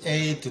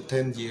 8 to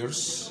 10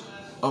 years.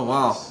 Oh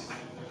wow.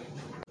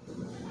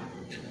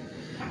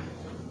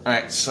 All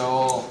right,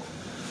 so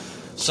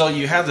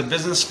you had the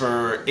business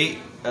for 8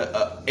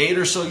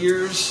 or so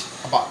years.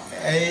 About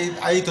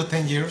 8 to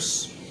 10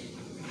 years.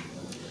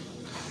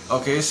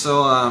 Okay,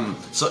 so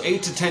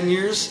 8 to 10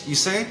 years, you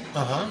say?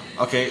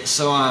 Okay,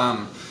 so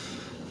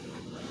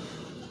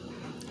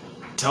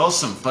tell us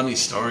some funny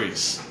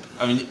stories.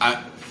 I mean,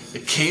 the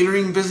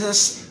catering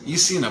business,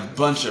 you've seen a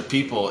bunch of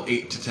people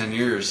 8 to 10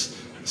 years.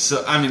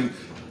 So I mean,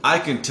 I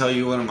can tell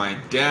you one of my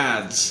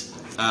dad's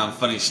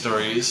funny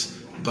stories.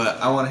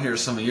 But I want to hear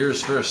some of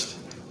yours first,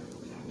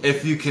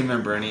 if you can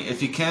remember any.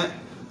 If you can't,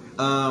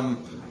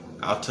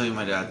 I'll tell you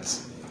my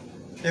dad's.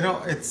 You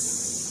know,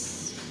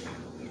 it's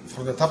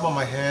from the top of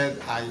my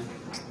head, I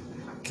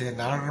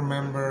cannot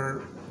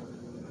remember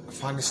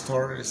funny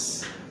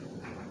stories.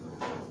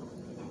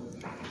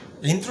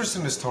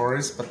 Interesting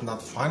stories, but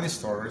not funny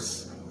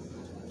stories.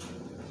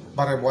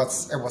 But it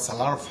was a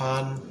lot of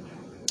fun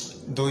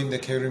doing the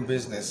catering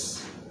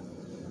business.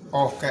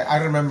 Okay, I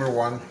remember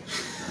one.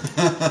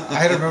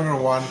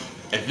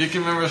 If you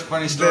can remember a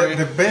funny story,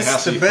 the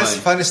best funny.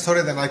 funny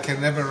story that I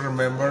can never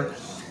remember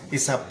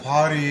is a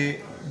party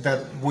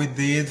that we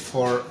did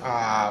for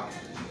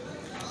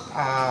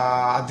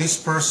this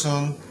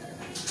person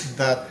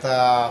that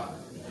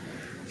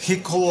he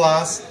called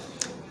us,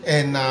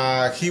 and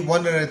he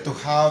wanted to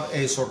have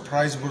a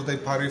surprise birthday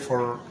party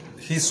for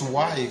his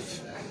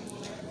wife,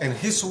 and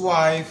his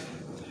wife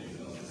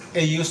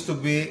it used to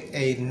be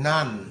a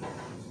nun,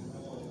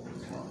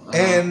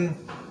 and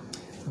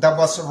that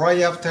was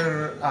right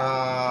after.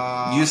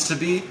 Used to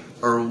be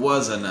or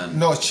was a nun?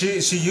 No,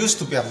 she used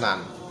to be a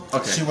nun.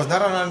 Okay. She was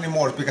not a nun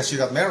anymore because she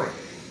got married.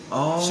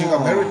 Oh. She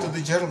got married to the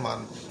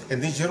German,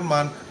 and the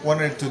German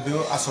wanted to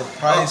do a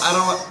surprise. I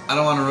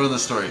don't want to ruin the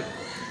story.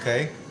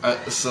 Okay.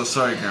 So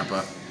sorry,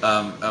 Grandpa.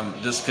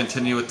 Just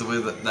continue with the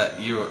way that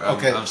you.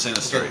 Okay. I'm saying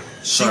the story.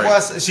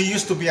 Okay. She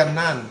used to be a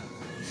nun,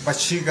 but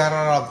she got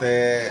out of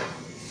the.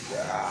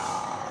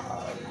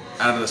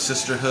 Out of the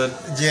sisterhood.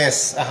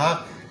 Yes.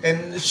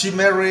 And she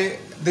married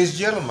this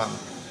gentleman,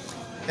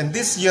 and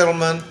this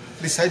gentleman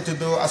decided to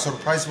do a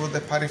surprise birthday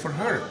party for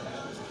her.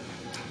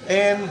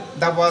 And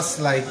that was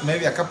like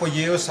maybe a couple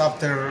years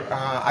after,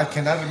 I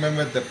cannot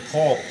remember the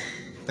Pope,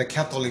 the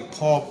Catholic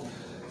Pope,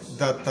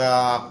 that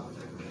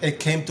it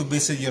came to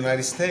visit the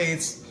United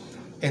States.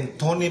 And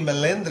Tony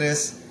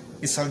Melendres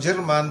is a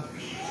German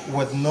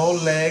with no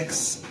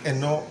legs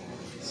and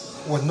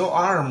with no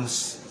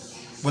arms.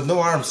 With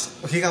no arms.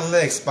 He got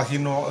legs, but he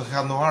had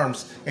no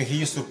arms. And he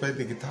used to play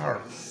the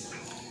guitar.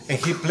 And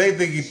he played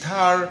the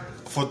guitar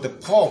for the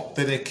Pope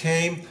that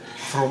came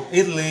from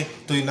Italy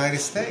to the United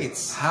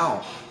States.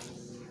 How?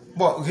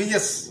 Well, he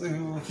just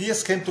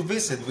came to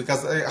visit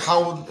because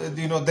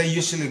they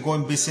usually go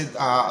and visit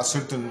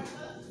certain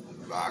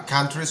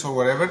countries or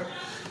whatever.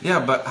 Yeah,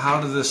 but how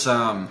does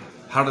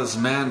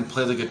man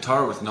play the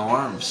guitar with no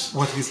arms?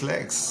 With his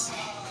legs.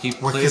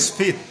 With his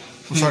feet.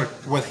 I'm sorry,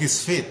 with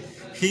his feet.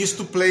 He used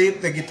to play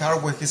the guitar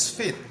with his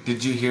feet.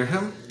 Did you hear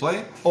him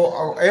play?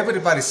 Oh,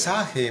 everybody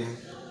saw him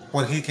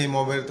when he came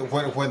over.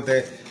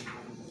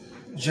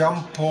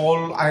 Jean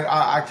Paul,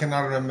 I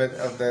cannot remember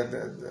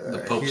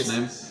The Pope's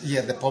name?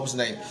 Yeah, the Pope's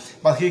name.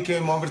 But he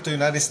came over to the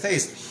United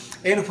States.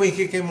 And when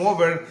he came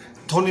over,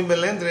 Tony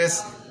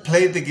Melendres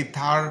played the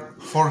guitar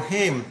for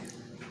him,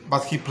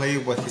 but he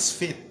played with his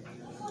feet.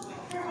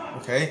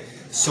 Okay?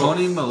 So,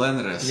 Tony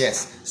Melendres.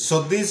 yes.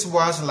 So this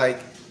was like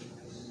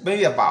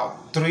maybe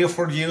about 3 or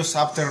 4 years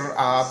after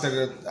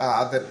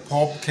the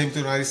Pope came to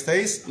the United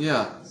States.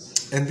 Yeah.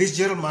 And this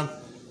gentleman,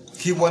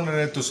 he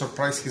wanted to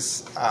surprise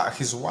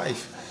his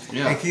wife.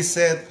 Yeah. And he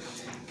said,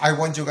 I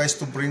want you guys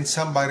to bring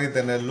somebody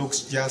that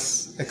looks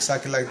just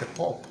exactly like the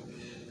Pope.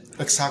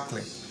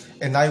 Exactly.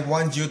 And I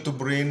want you to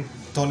bring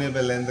Tony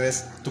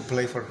Melendres to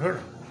play for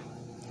her.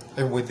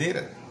 And we did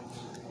it.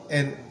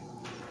 And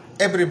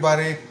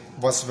everybody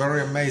was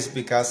very amazed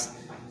because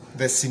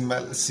the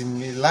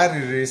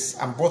similarities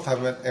on both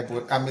of them,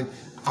 I mean,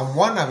 on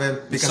one of them,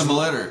 because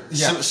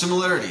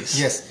similarities.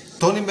 Yes.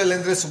 Tony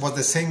Melendres was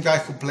the same guy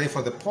who played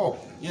for the Pope.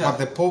 Yeah. But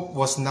the Pope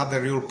was not the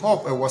real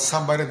Pope. It was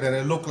somebody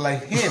that looked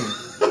like him.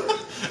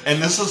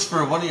 And this was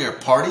for one of your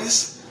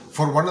parties?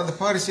 For one of the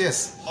parties,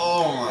 yes.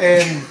 Oh my.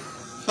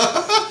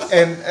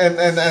 And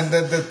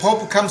the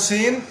Pope comes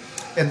in,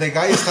 and the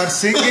guy starts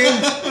singing,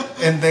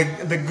 and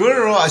the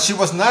girl, she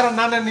was not a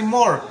nun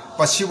anymore,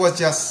 but she was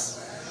just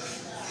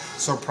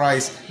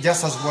surprised,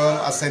 just as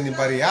well as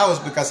anybody else,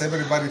 because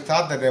everybody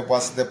thought that it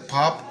was the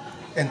Pope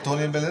and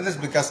Tony Melendres,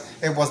 because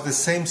it was the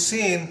same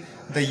scene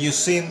that you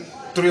seen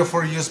 3 or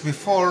 4 years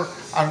before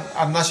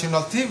on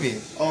national TV.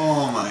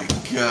 Oh my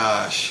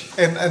gosh.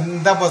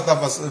 And that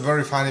was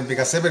very funny,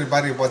 because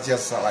everybody was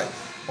just like,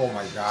 oh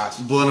my gosh.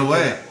 Blown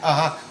away.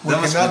 We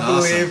cannot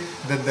believe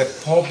that the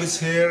Pope is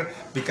here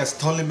because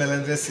Tony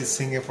Melendres is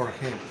singing for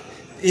him.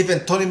 Even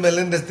Tony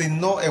Melendres didn't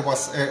know it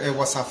was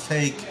a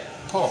fake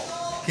Pope.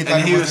 He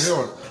thought it was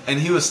real. And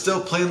he was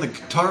still playing the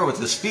guitar with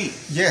his feet.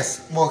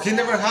 Yes. Well, he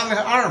never had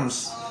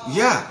arms.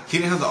 Yeah, he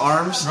didn't have the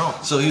arms. No.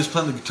 So he was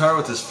playing the guitar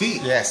with his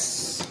feet.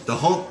 Yes. The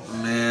whole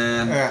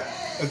man.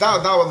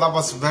 That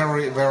was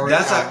very, very.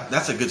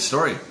 That's a good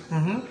story.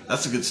 Mm-hmm.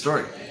 That's a good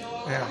story.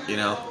 Yeah. You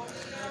know.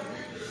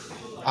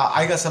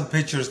 I got some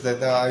pictures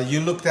that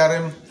you looked at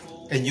him,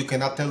 and you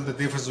cannot tell the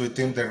difference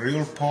between the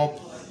real Pope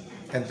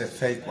and the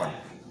fake one.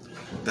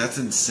 That's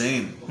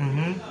insane.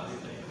 Mm-hmm.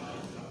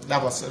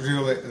 That was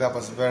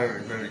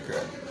very, very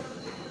good.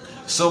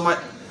 So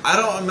I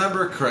don't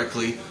remember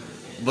correctly,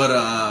 but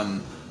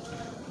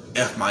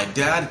if my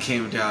dad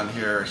came down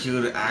here, he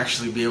would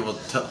actually be able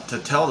to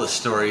tell the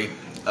story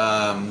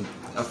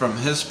from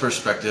his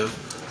perspective,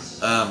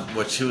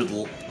 which he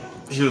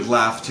would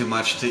laugh too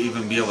much to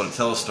even be able to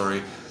tell a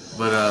story.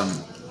 But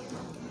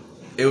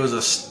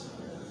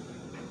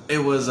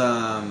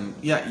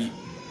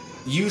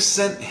you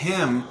sent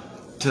him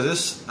to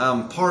this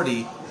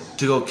party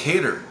to go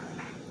cater,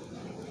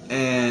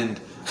 and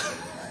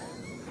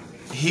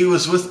he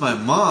was with my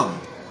mom,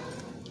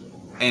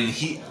 and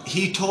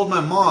he told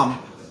my mom,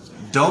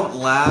 don't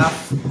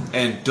laugh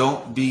and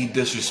don't be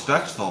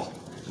disrespectful.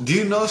 Do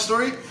you know the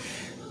story?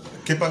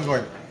 Keep on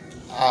going.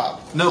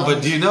 No,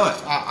 but do you know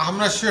it? I'm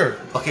not sure.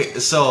 Okay,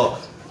 so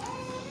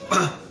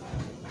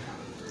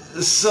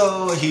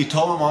he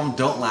told my mom,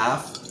 don't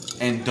laugh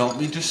and don't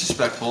be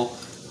disrespectful,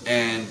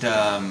 and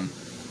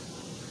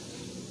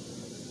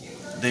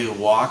they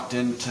walked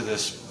into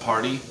this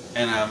party,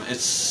 and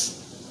it's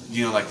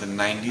like the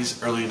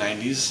 90s, early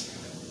 90s,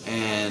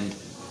 and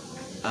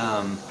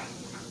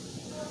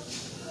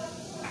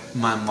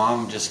my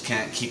mom just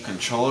can't keep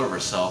control of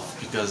herself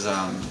because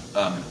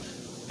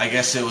I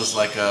guess it was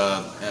like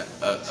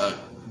a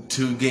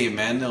two gay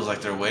men. It was like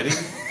they're waiting.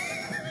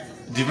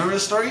 Do you remember the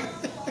story?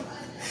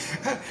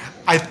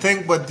 I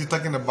think what you're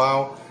talking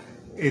about,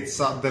 it's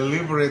a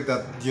delivery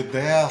that your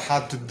dad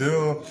had to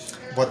do,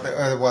 but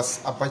it was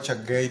a bunch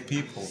of gay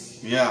people.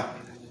 Yeah.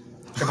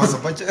 It was a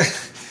bunch of...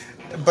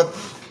 But,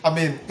 I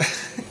mean...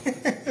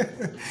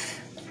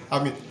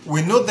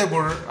 we knew they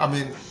were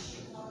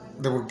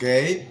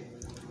gay,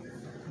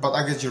 but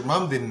I guess your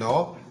mom didn't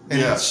know.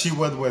 And she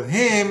went with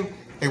him,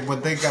 and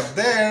when they got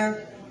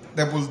there,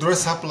 they will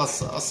dress up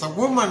as a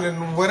woman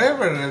and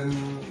whatever, and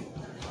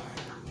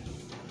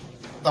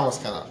that was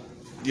kind of...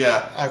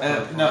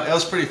 Yeah, no, it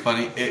was pretty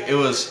funny. It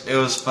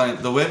was funny.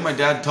 The way my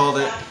dad told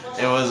it,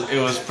 it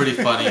was pretty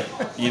funny.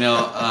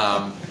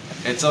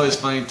 It's always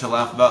funny to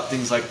laugh about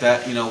things like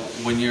that.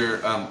 When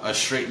you're a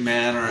straight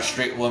man or a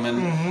straight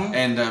woman, mm-hmm.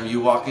 and you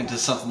walk into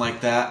something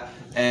like that,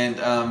 and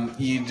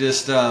you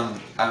just,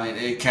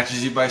 it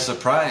catches you by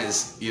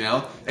surprise.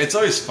 It's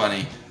always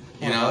funny.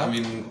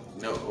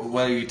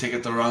 Whether you take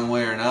it the wrong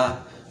way or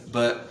not.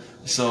 But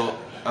so.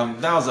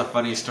 That was a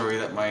funny story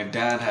that my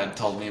dad had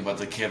told me about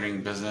the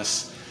catering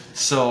business.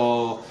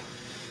 So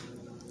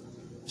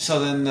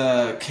then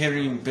the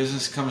catering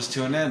business comes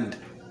to an end.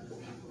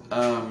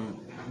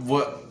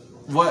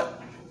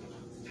 What,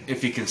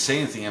 if you can say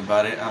anything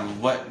about it,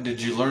 what did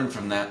you learn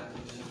from that?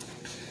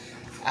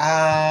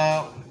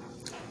 I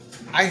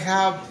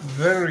have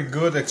very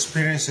good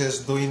experiences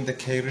doing the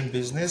catering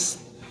business.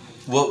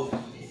 Well,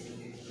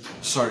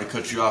 sorry to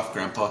cut you off,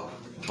 Grandpa,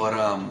 but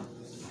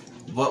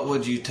what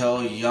would you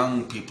tell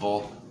young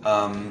people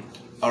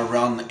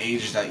around the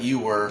age that you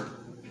were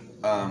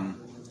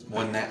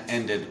when that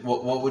ended?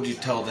 What would you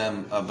tell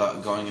them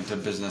about going into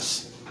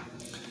business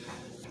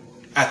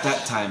at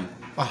that time?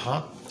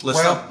 Uh-huh.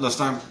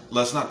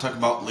 Let's not talk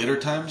about later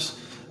times.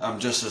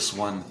 Just this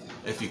one,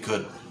 if you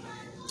could.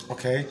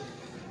 Okay.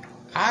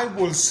 I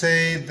will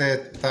say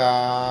that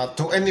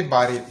to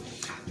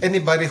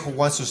anybody who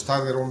wants to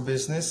start their own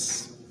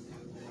business,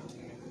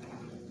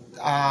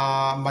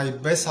 my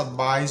best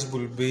advice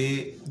will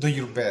be do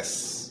your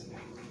best.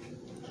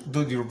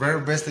 Do your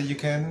very best that you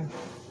can.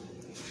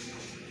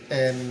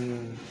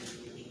 And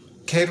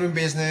catering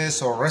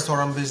business or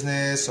restaurant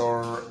business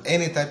or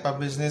any type of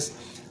business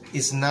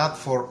is not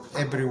for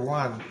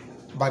everyone.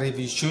 But if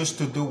you choose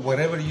to do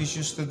whatever you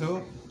choose to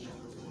do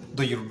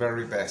your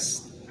very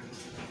best.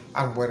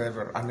 And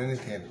whatever, and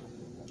anything,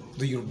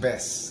 do your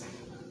best.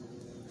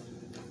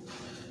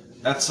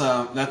 That's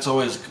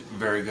always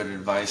very good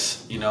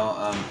advice,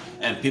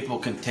 and people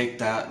can take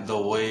that the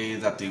way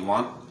that they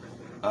want,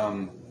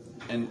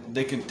 and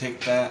they can take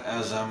that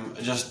as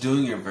just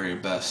doing your very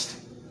best.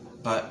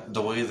 But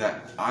the way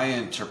that I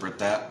interpret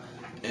that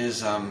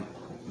is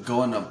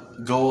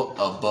go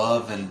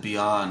above and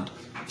beyond.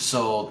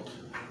 So,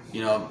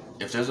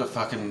 if there's a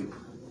fucking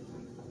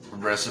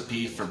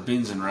recipe for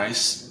beans and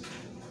rice,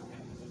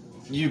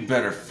 you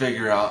better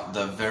figure out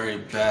the very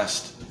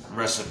best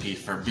recipe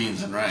for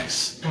beans and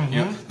rice.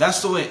 Mm-hmm.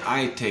 That's the way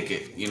I take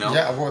it.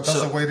 Yeah, well, that's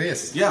the way it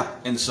is. Yeah,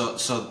 and so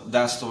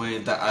that's the way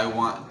that I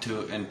want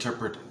to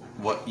interpret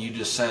what you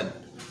just said.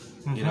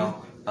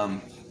 Mm-hmm.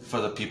 For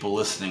the people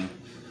listening.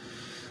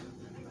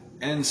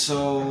 And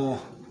so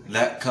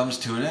that comes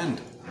to an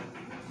end.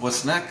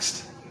 What's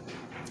next?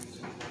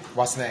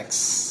 What's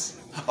next?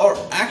 Or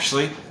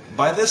actually,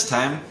 by this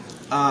time,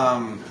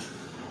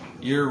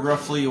 you're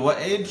roughly what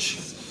age?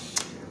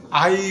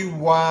 I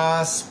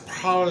was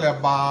probably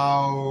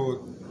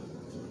about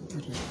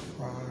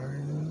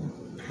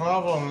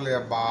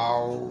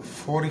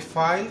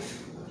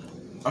 45.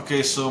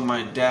 Okay, so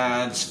my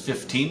dad's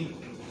 15.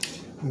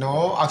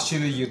 No,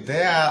 actually, your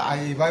dad.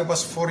 If I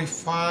was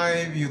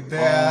 45, your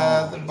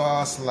dad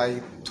was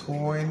like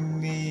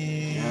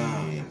 20,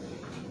 Yeah.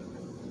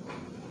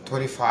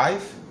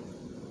 25.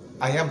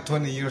 I am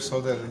 20 years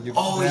older than you.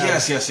 Oh, dad.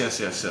 yes.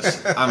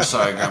 I'm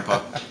sorry,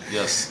 Grandpa.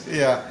 Yes.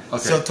 Yeah. Okay.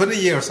 So 20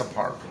 years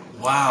apart.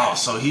 Wow,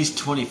 so he's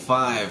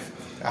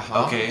 25.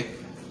 Uh-huh. Okay.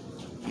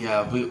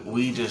 Yeah,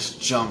 we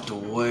just jumped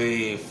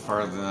way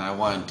further than I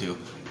wanted to.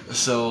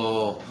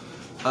 So,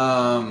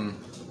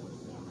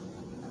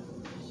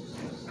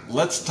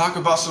 let's talk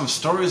about some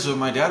stories with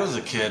my dad as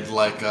a kid,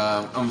 like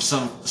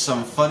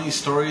some funny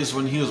stories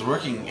when he was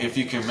working, if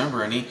you can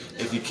remember any.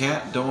 If you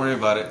can't, don't worry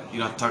about it. You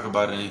don't have to talk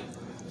about any.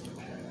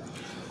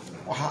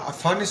 A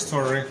funny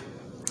story.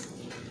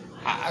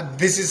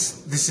 This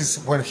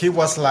is when he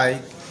was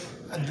like.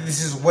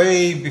 This is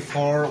way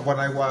before when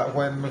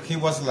he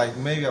was like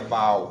maybe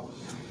about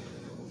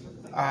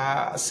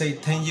say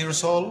 10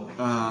 years old,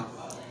 Uh-huh.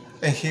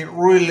 and he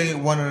really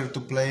wanted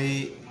to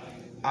play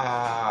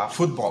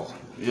football,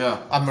 Yeah.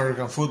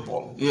 American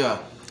football. Yeah.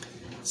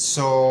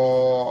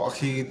 So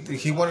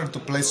he wanted to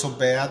play so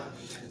bad.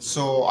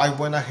 So I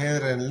went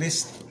ahead and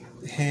enlisted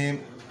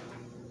him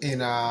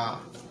in a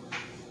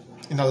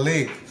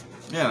league,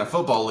 Yeah, in a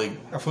football league.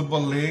 a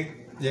football league.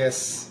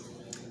 Yes,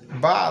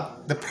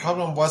 but the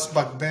problem was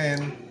back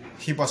then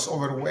he was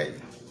overweight.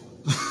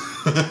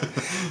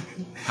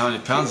 How many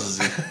pounds is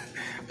he?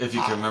 If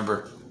you can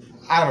remember.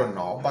 I don't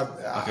know, but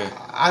Okay.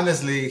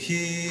 honestly,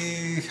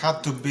 he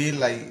had to be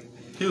like.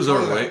 He was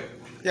overweight.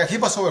 Yeah, he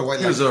was overweight.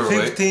 He was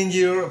overweight.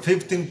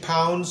 15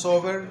 pounds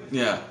over.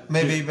 Yeah.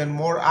 Maybe even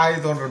more. I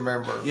don't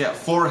remember. Yeah,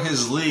 for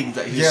his league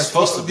that he's Yes,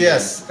 supposed to be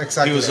yes, in.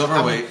 exactly. He was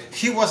overweight.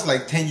 He was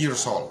like 10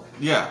 years old.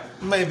 Yeah.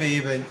 Maybe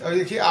even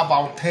he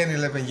about 10,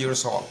 11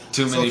 years old.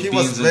 Too many he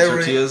beans was and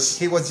tortillas.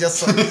 He was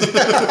just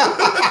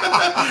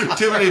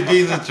Too many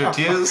beans and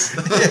tortillas.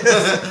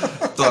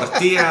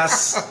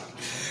 Tortillas.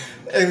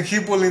 and he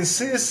will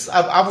insist.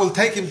 I will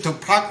take him to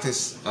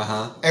practice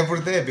Uh-huh.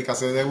 every day because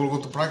they will go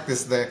to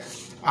practice the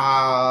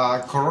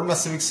Corona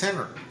Civic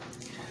Center.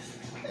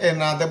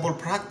 And they will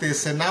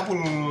practice, and I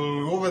will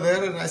go over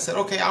there, and I said,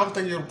 okay, I'll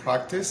take your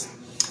practice.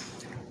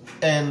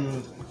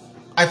 And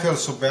I felt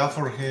so bad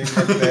for him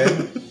back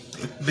then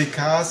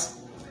because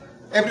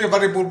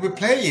everybody will be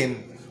playing,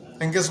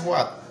 and guess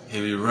what?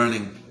 He'll be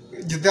running.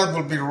 Your dad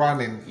will be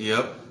running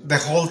Yep. the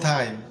whole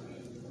time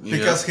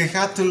because he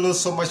had to lose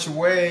so much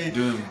weight.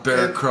 Doing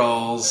bear And-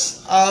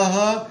 crawls.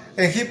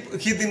 And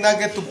he did not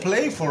get to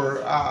play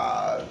for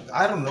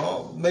I don't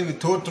know, maybe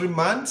 2 or 3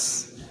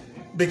 months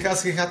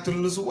because he had to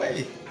lose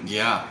weight.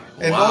 Yeah.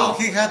 And wow. all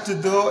he had to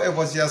do it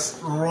was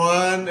just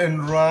run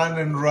and run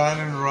and run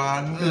and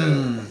run.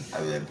 I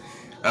mean,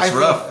 That's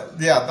rough.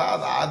 Yeah,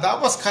 that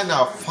was kind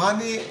of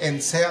funny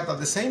and sad at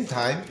the same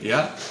time.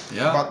 Yeah.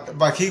 Yeah.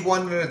 But he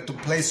wanted to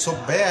play so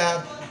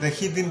bad that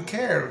he didn't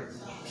care.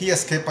 He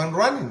just kept on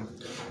running.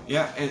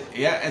 Yeah.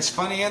 It's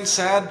funny and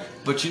sad,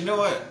 but you know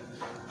what?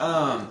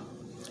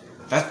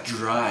 That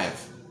drive.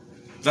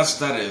 That's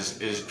what that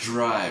is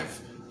drive.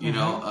 You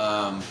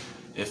know,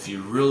 if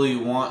you really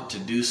want to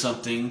do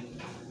something,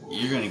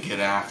 you're gonna get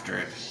after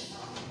it.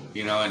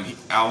 You know, and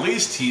at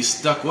least he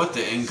stuck with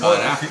it and got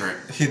after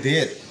it. He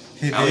did.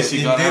 At least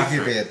he got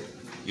after he it. did.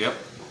 Yep.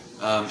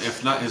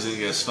 If not, he's gonna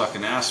get his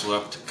fucking ass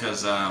whooped.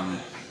 Because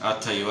I'll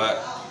tell you what,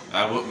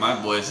 I whooped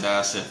my boy's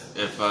ass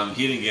if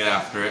he didn't get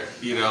after it.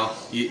 You know,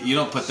 you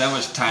don't put that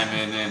much time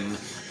in and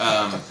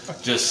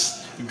just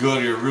go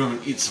to your room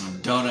and eat some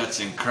donuts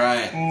and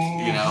cry.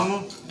 You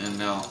know, and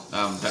no,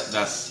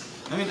 that's.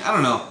 I mean, I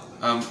don't know.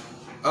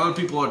 Other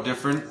people are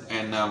different,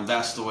 and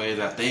that's the way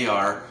that they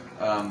are.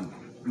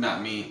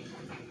 Not me,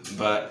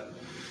 but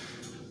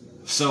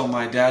so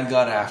my dad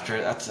got after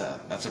it.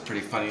 That's a pretty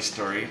funny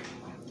story.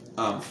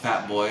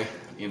 Fat boy,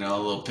 you know,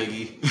 a little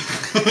piggy.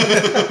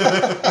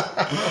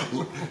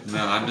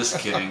 No, I'm just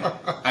kidding.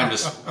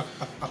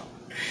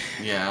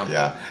 Yeah.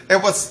 Yeah, it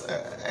was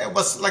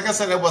like I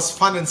said, it was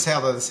fun and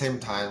sad at the same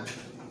time.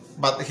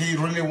 But he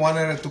really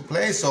wanted it to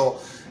play, so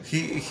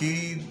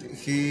he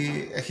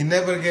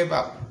never gave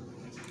up.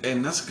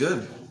 And that's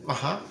good.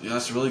 Yeah,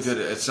 that's really good.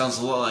 It sounds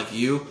a lot like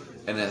you,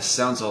 and it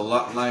sounds a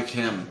lot like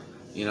him.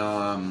 You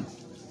know,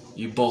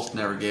 you both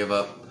never gave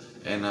up,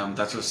 and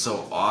that's what's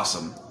so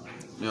awesome.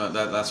 You know,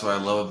 that's what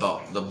I love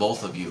about the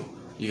both of you.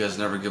 You guys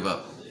never give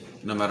up,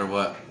 no matter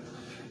what.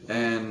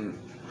 And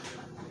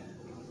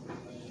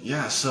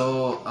yeah,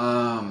 so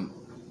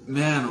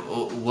man,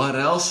 what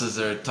else is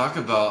there to talk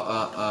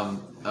about?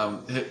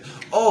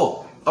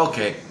 Oh,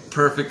 okay,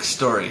 perfect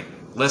story.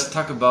 Let's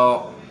talk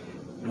about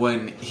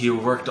when he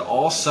worked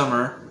all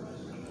summer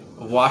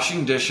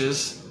washing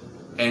dishes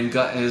and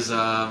got his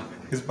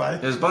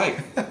bike. His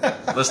bike.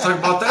 Let's talk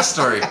about that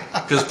story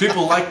because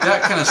people like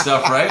that kind of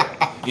stuff, right?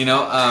 You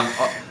know,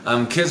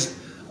 kids.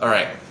 All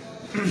right.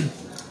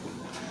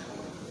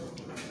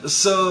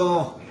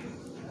 So,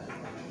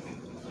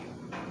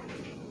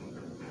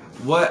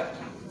 what,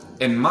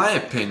 in my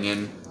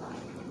opinion,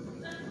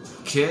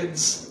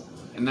 kids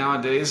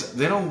nowadays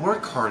they don't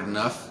work hard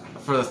enough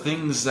for the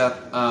things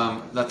that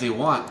that they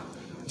want.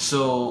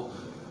 So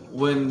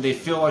when they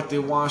feel like they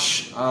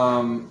wash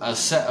a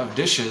set of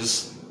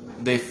dishes,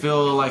 they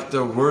feel like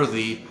they're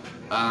worthy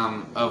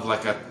of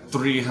like a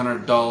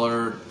 $300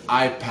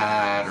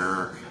 iPad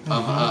or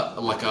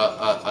like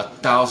a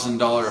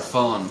 $1,000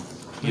 phone.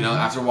 You know,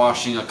 after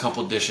washing a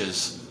couple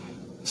dishes.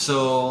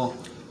 So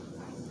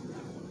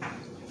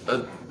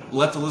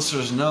let the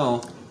listeners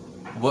know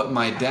what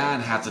my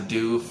dad had to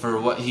do for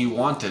what he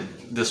wanted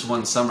this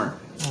one summer.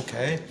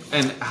 Okay.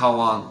 And how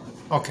long?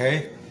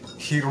 Okay.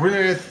 He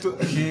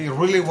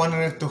really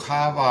wanted to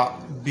have a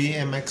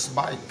BMX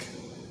bike.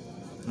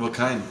 What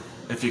kind,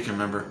 if you can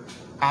remember?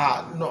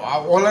 No,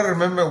 all I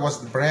remember was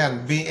the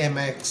brand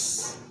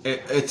BMX.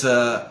 It's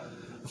a,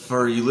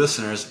 for you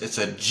listeners, it's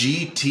a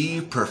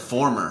GT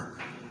Performer.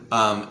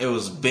 It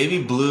was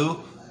baby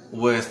blue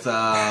with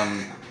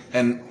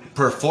and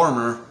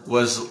Performer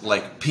was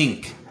like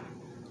pink,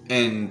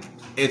 and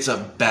it's a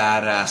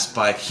badass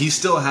bike. He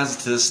still has it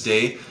to this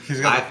day.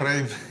 He's got the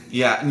frame.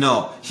 Yeah,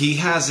 no, he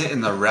has it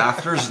in the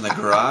rafters in the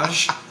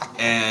garage,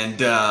 and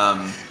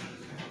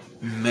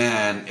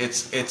man,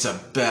 it's a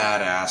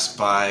badass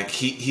bike.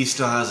 He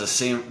still has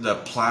the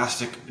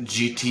plastic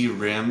GT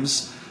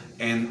rims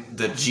and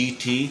the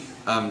GT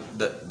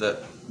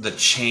the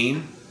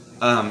chain.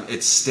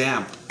 It's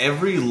stamped.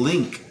 Every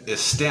link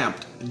is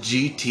stamped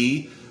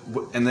GT,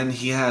 and then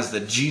he has the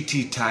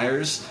GT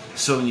tires.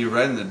 So when you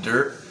ride in the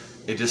dirt,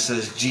 it just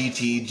says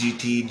GT,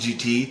 GT,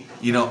 GT.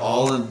 You know,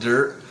 all in the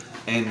dirt,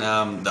 and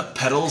the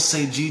pedals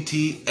say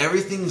GT.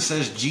 Everything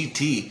says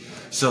GT.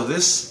 So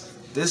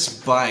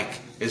this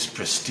bike is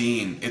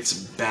pristine. It's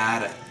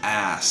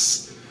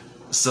badass.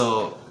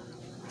 So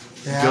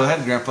yeah. Go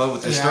ahead, Grandpa,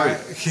 with your story.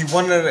 He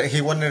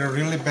wanted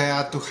really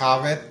bad to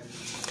have it,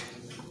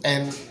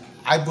 and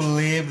I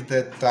believe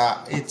that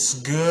it's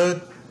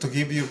good to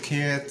give your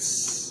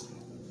kids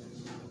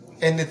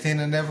anything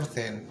and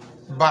everything,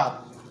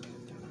 but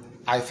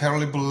I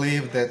firmly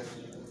believe that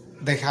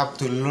they have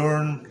to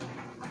learn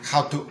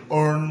how to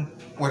earn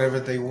whatever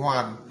they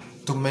want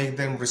to make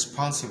them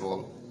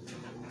responsible.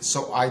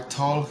 So I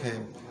told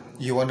him,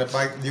 "You want a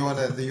bike? You want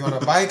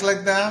a bike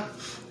like that?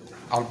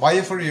 I'll buy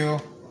it for you,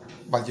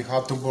 but you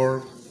have to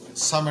work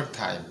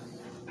summertime."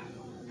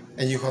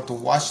 And you have to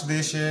wash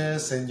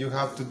dishes and you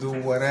have to do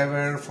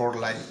whatever for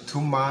like 2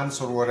 months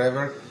or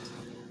whatever.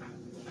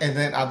 And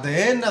then at the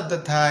end of the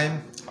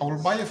time, I will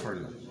buy it for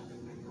you.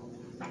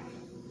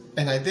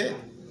 And I did.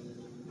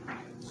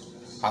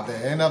 At the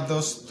end of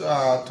those two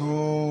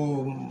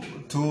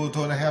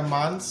and a half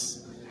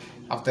months,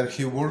 after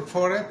he worked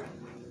for it,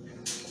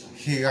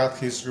 he got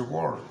his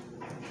reward.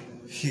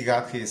 He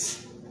got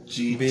his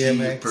GT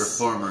BMX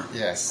Performer.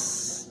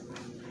 Yes.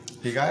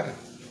 He got it.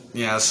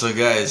 Yeah, so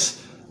guys,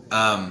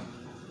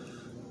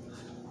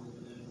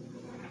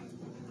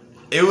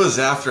 it was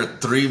after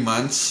 3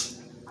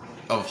 months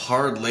of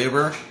hard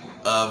labor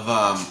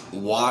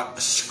of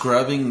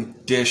scrubbing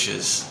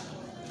dishes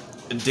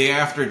day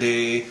after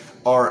day,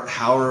 or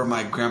however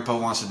my grandpa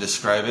wants to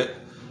describe it.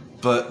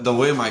 but the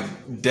way my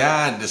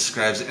dad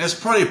describes it, it's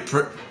probably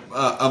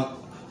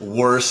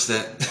worse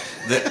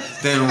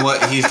than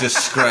what he's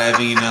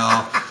describing. You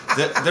know,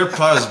 there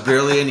probably was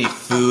barely any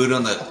food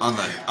on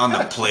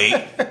the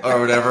plate or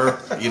whatever.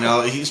 You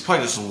know, he's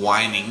probably just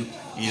whining.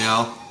 You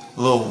know,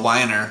 a little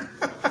whiner.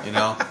 You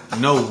know,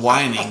 no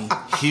whining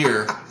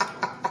here,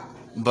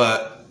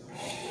 but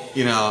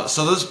you know,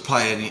 so there's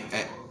probably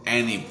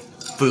any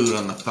food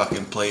on the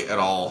fucking plate at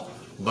all.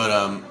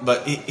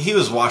 But he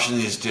was washing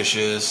these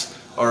dishes,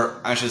 or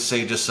I should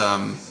say, just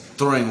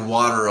throwing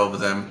water over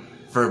them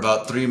for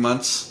about 3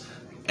 months,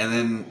 and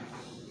then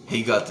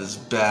he got this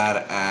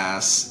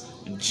badass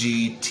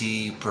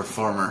GT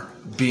Performer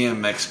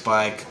BMX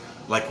bike,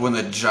 like when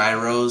the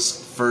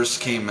gyros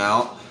first came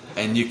out,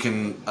 and you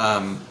can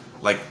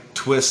like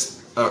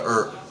twist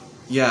or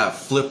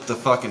flip the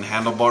fucking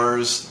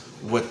handlebars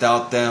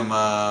without them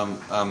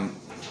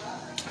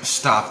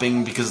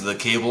stopping because of the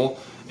cable.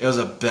 It was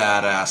a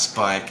badass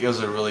bike. It was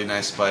a really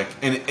nice bike,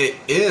 and it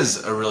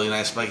is a really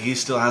nice bike. He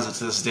still has it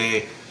to this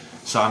day,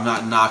 so I'm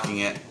not knocking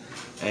it.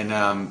 And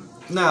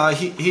no,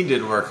 he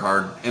did work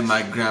hard, and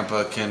my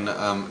grandpa can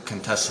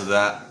contest to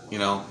that. You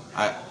know,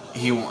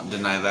 he won't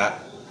deny that.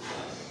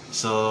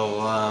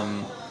 So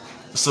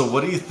so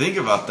what do you think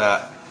about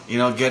that? You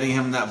know, getting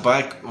him that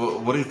bike.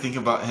 What do you think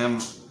about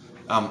him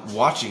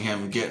watching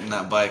him getting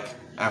that bike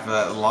after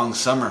that long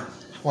summer?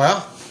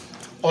 Well,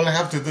 all I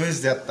have to do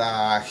is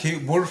that he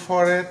worked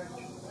for it,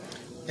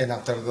 and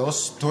after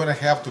those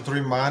 2.5 to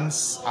 3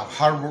 months of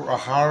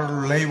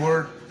hard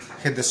labor,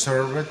 he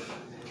deserved it.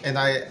 And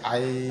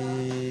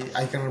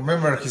I can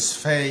remember his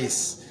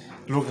face,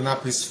 looking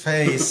up his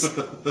face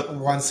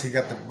once he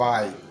got the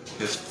bike.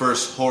 His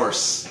first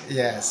horse.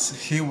 Yes,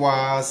 he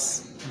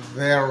was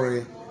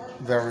very,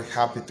 very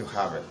happy to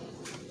have it.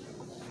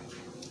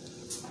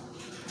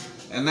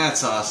 And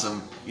that's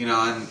awesome, you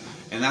know,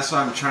 and that's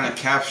what I'm trying to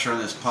capture in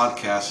this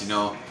podcast. You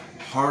know,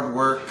 hard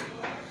work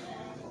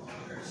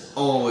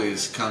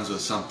always comes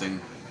with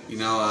something. You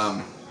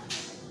know,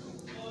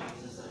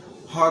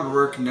 hard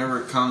work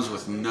never comes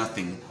with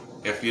nothing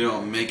if you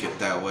don't make it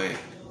that way.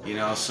 You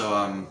know,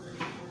 so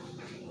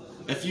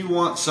if you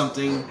want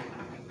something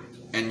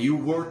and you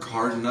work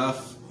hard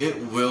enough, it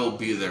will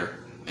be there,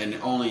 and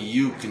only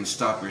you can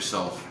stop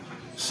yourself.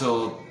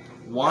 So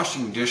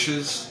washing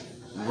dishes,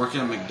 working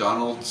at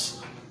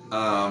McDonald's,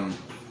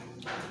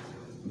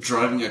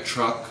 driving a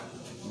truck,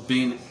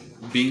 being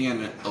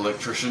an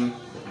electrician,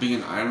 being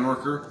an iron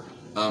worker,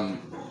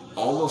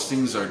 all those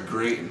things are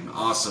great and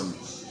awesome,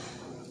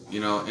 you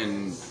know.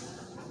 And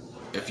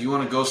if you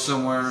want to go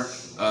somewhere,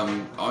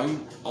 all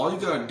you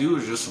gotta do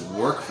is just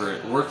work for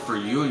it, work for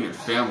you and your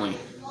family.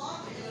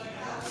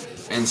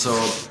 And so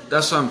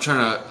that's what I'm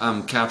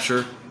trying to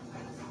capture.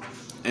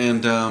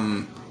 And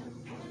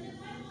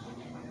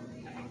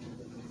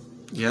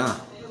yeah,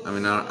 I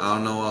mean, I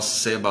don't know what else to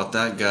say about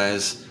that,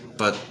 guys.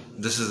 But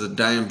this is the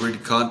Dying Breed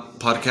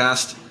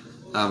podcast.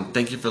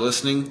 Thank you for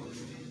listening.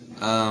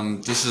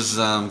 This is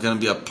going to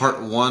be a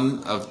part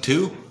 1 of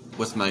 2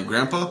 with my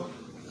grandpa,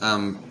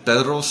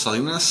 Pedro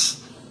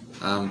Salinas.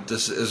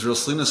 This is Israel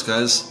Salinas,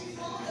 guys.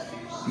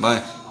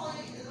 Bye.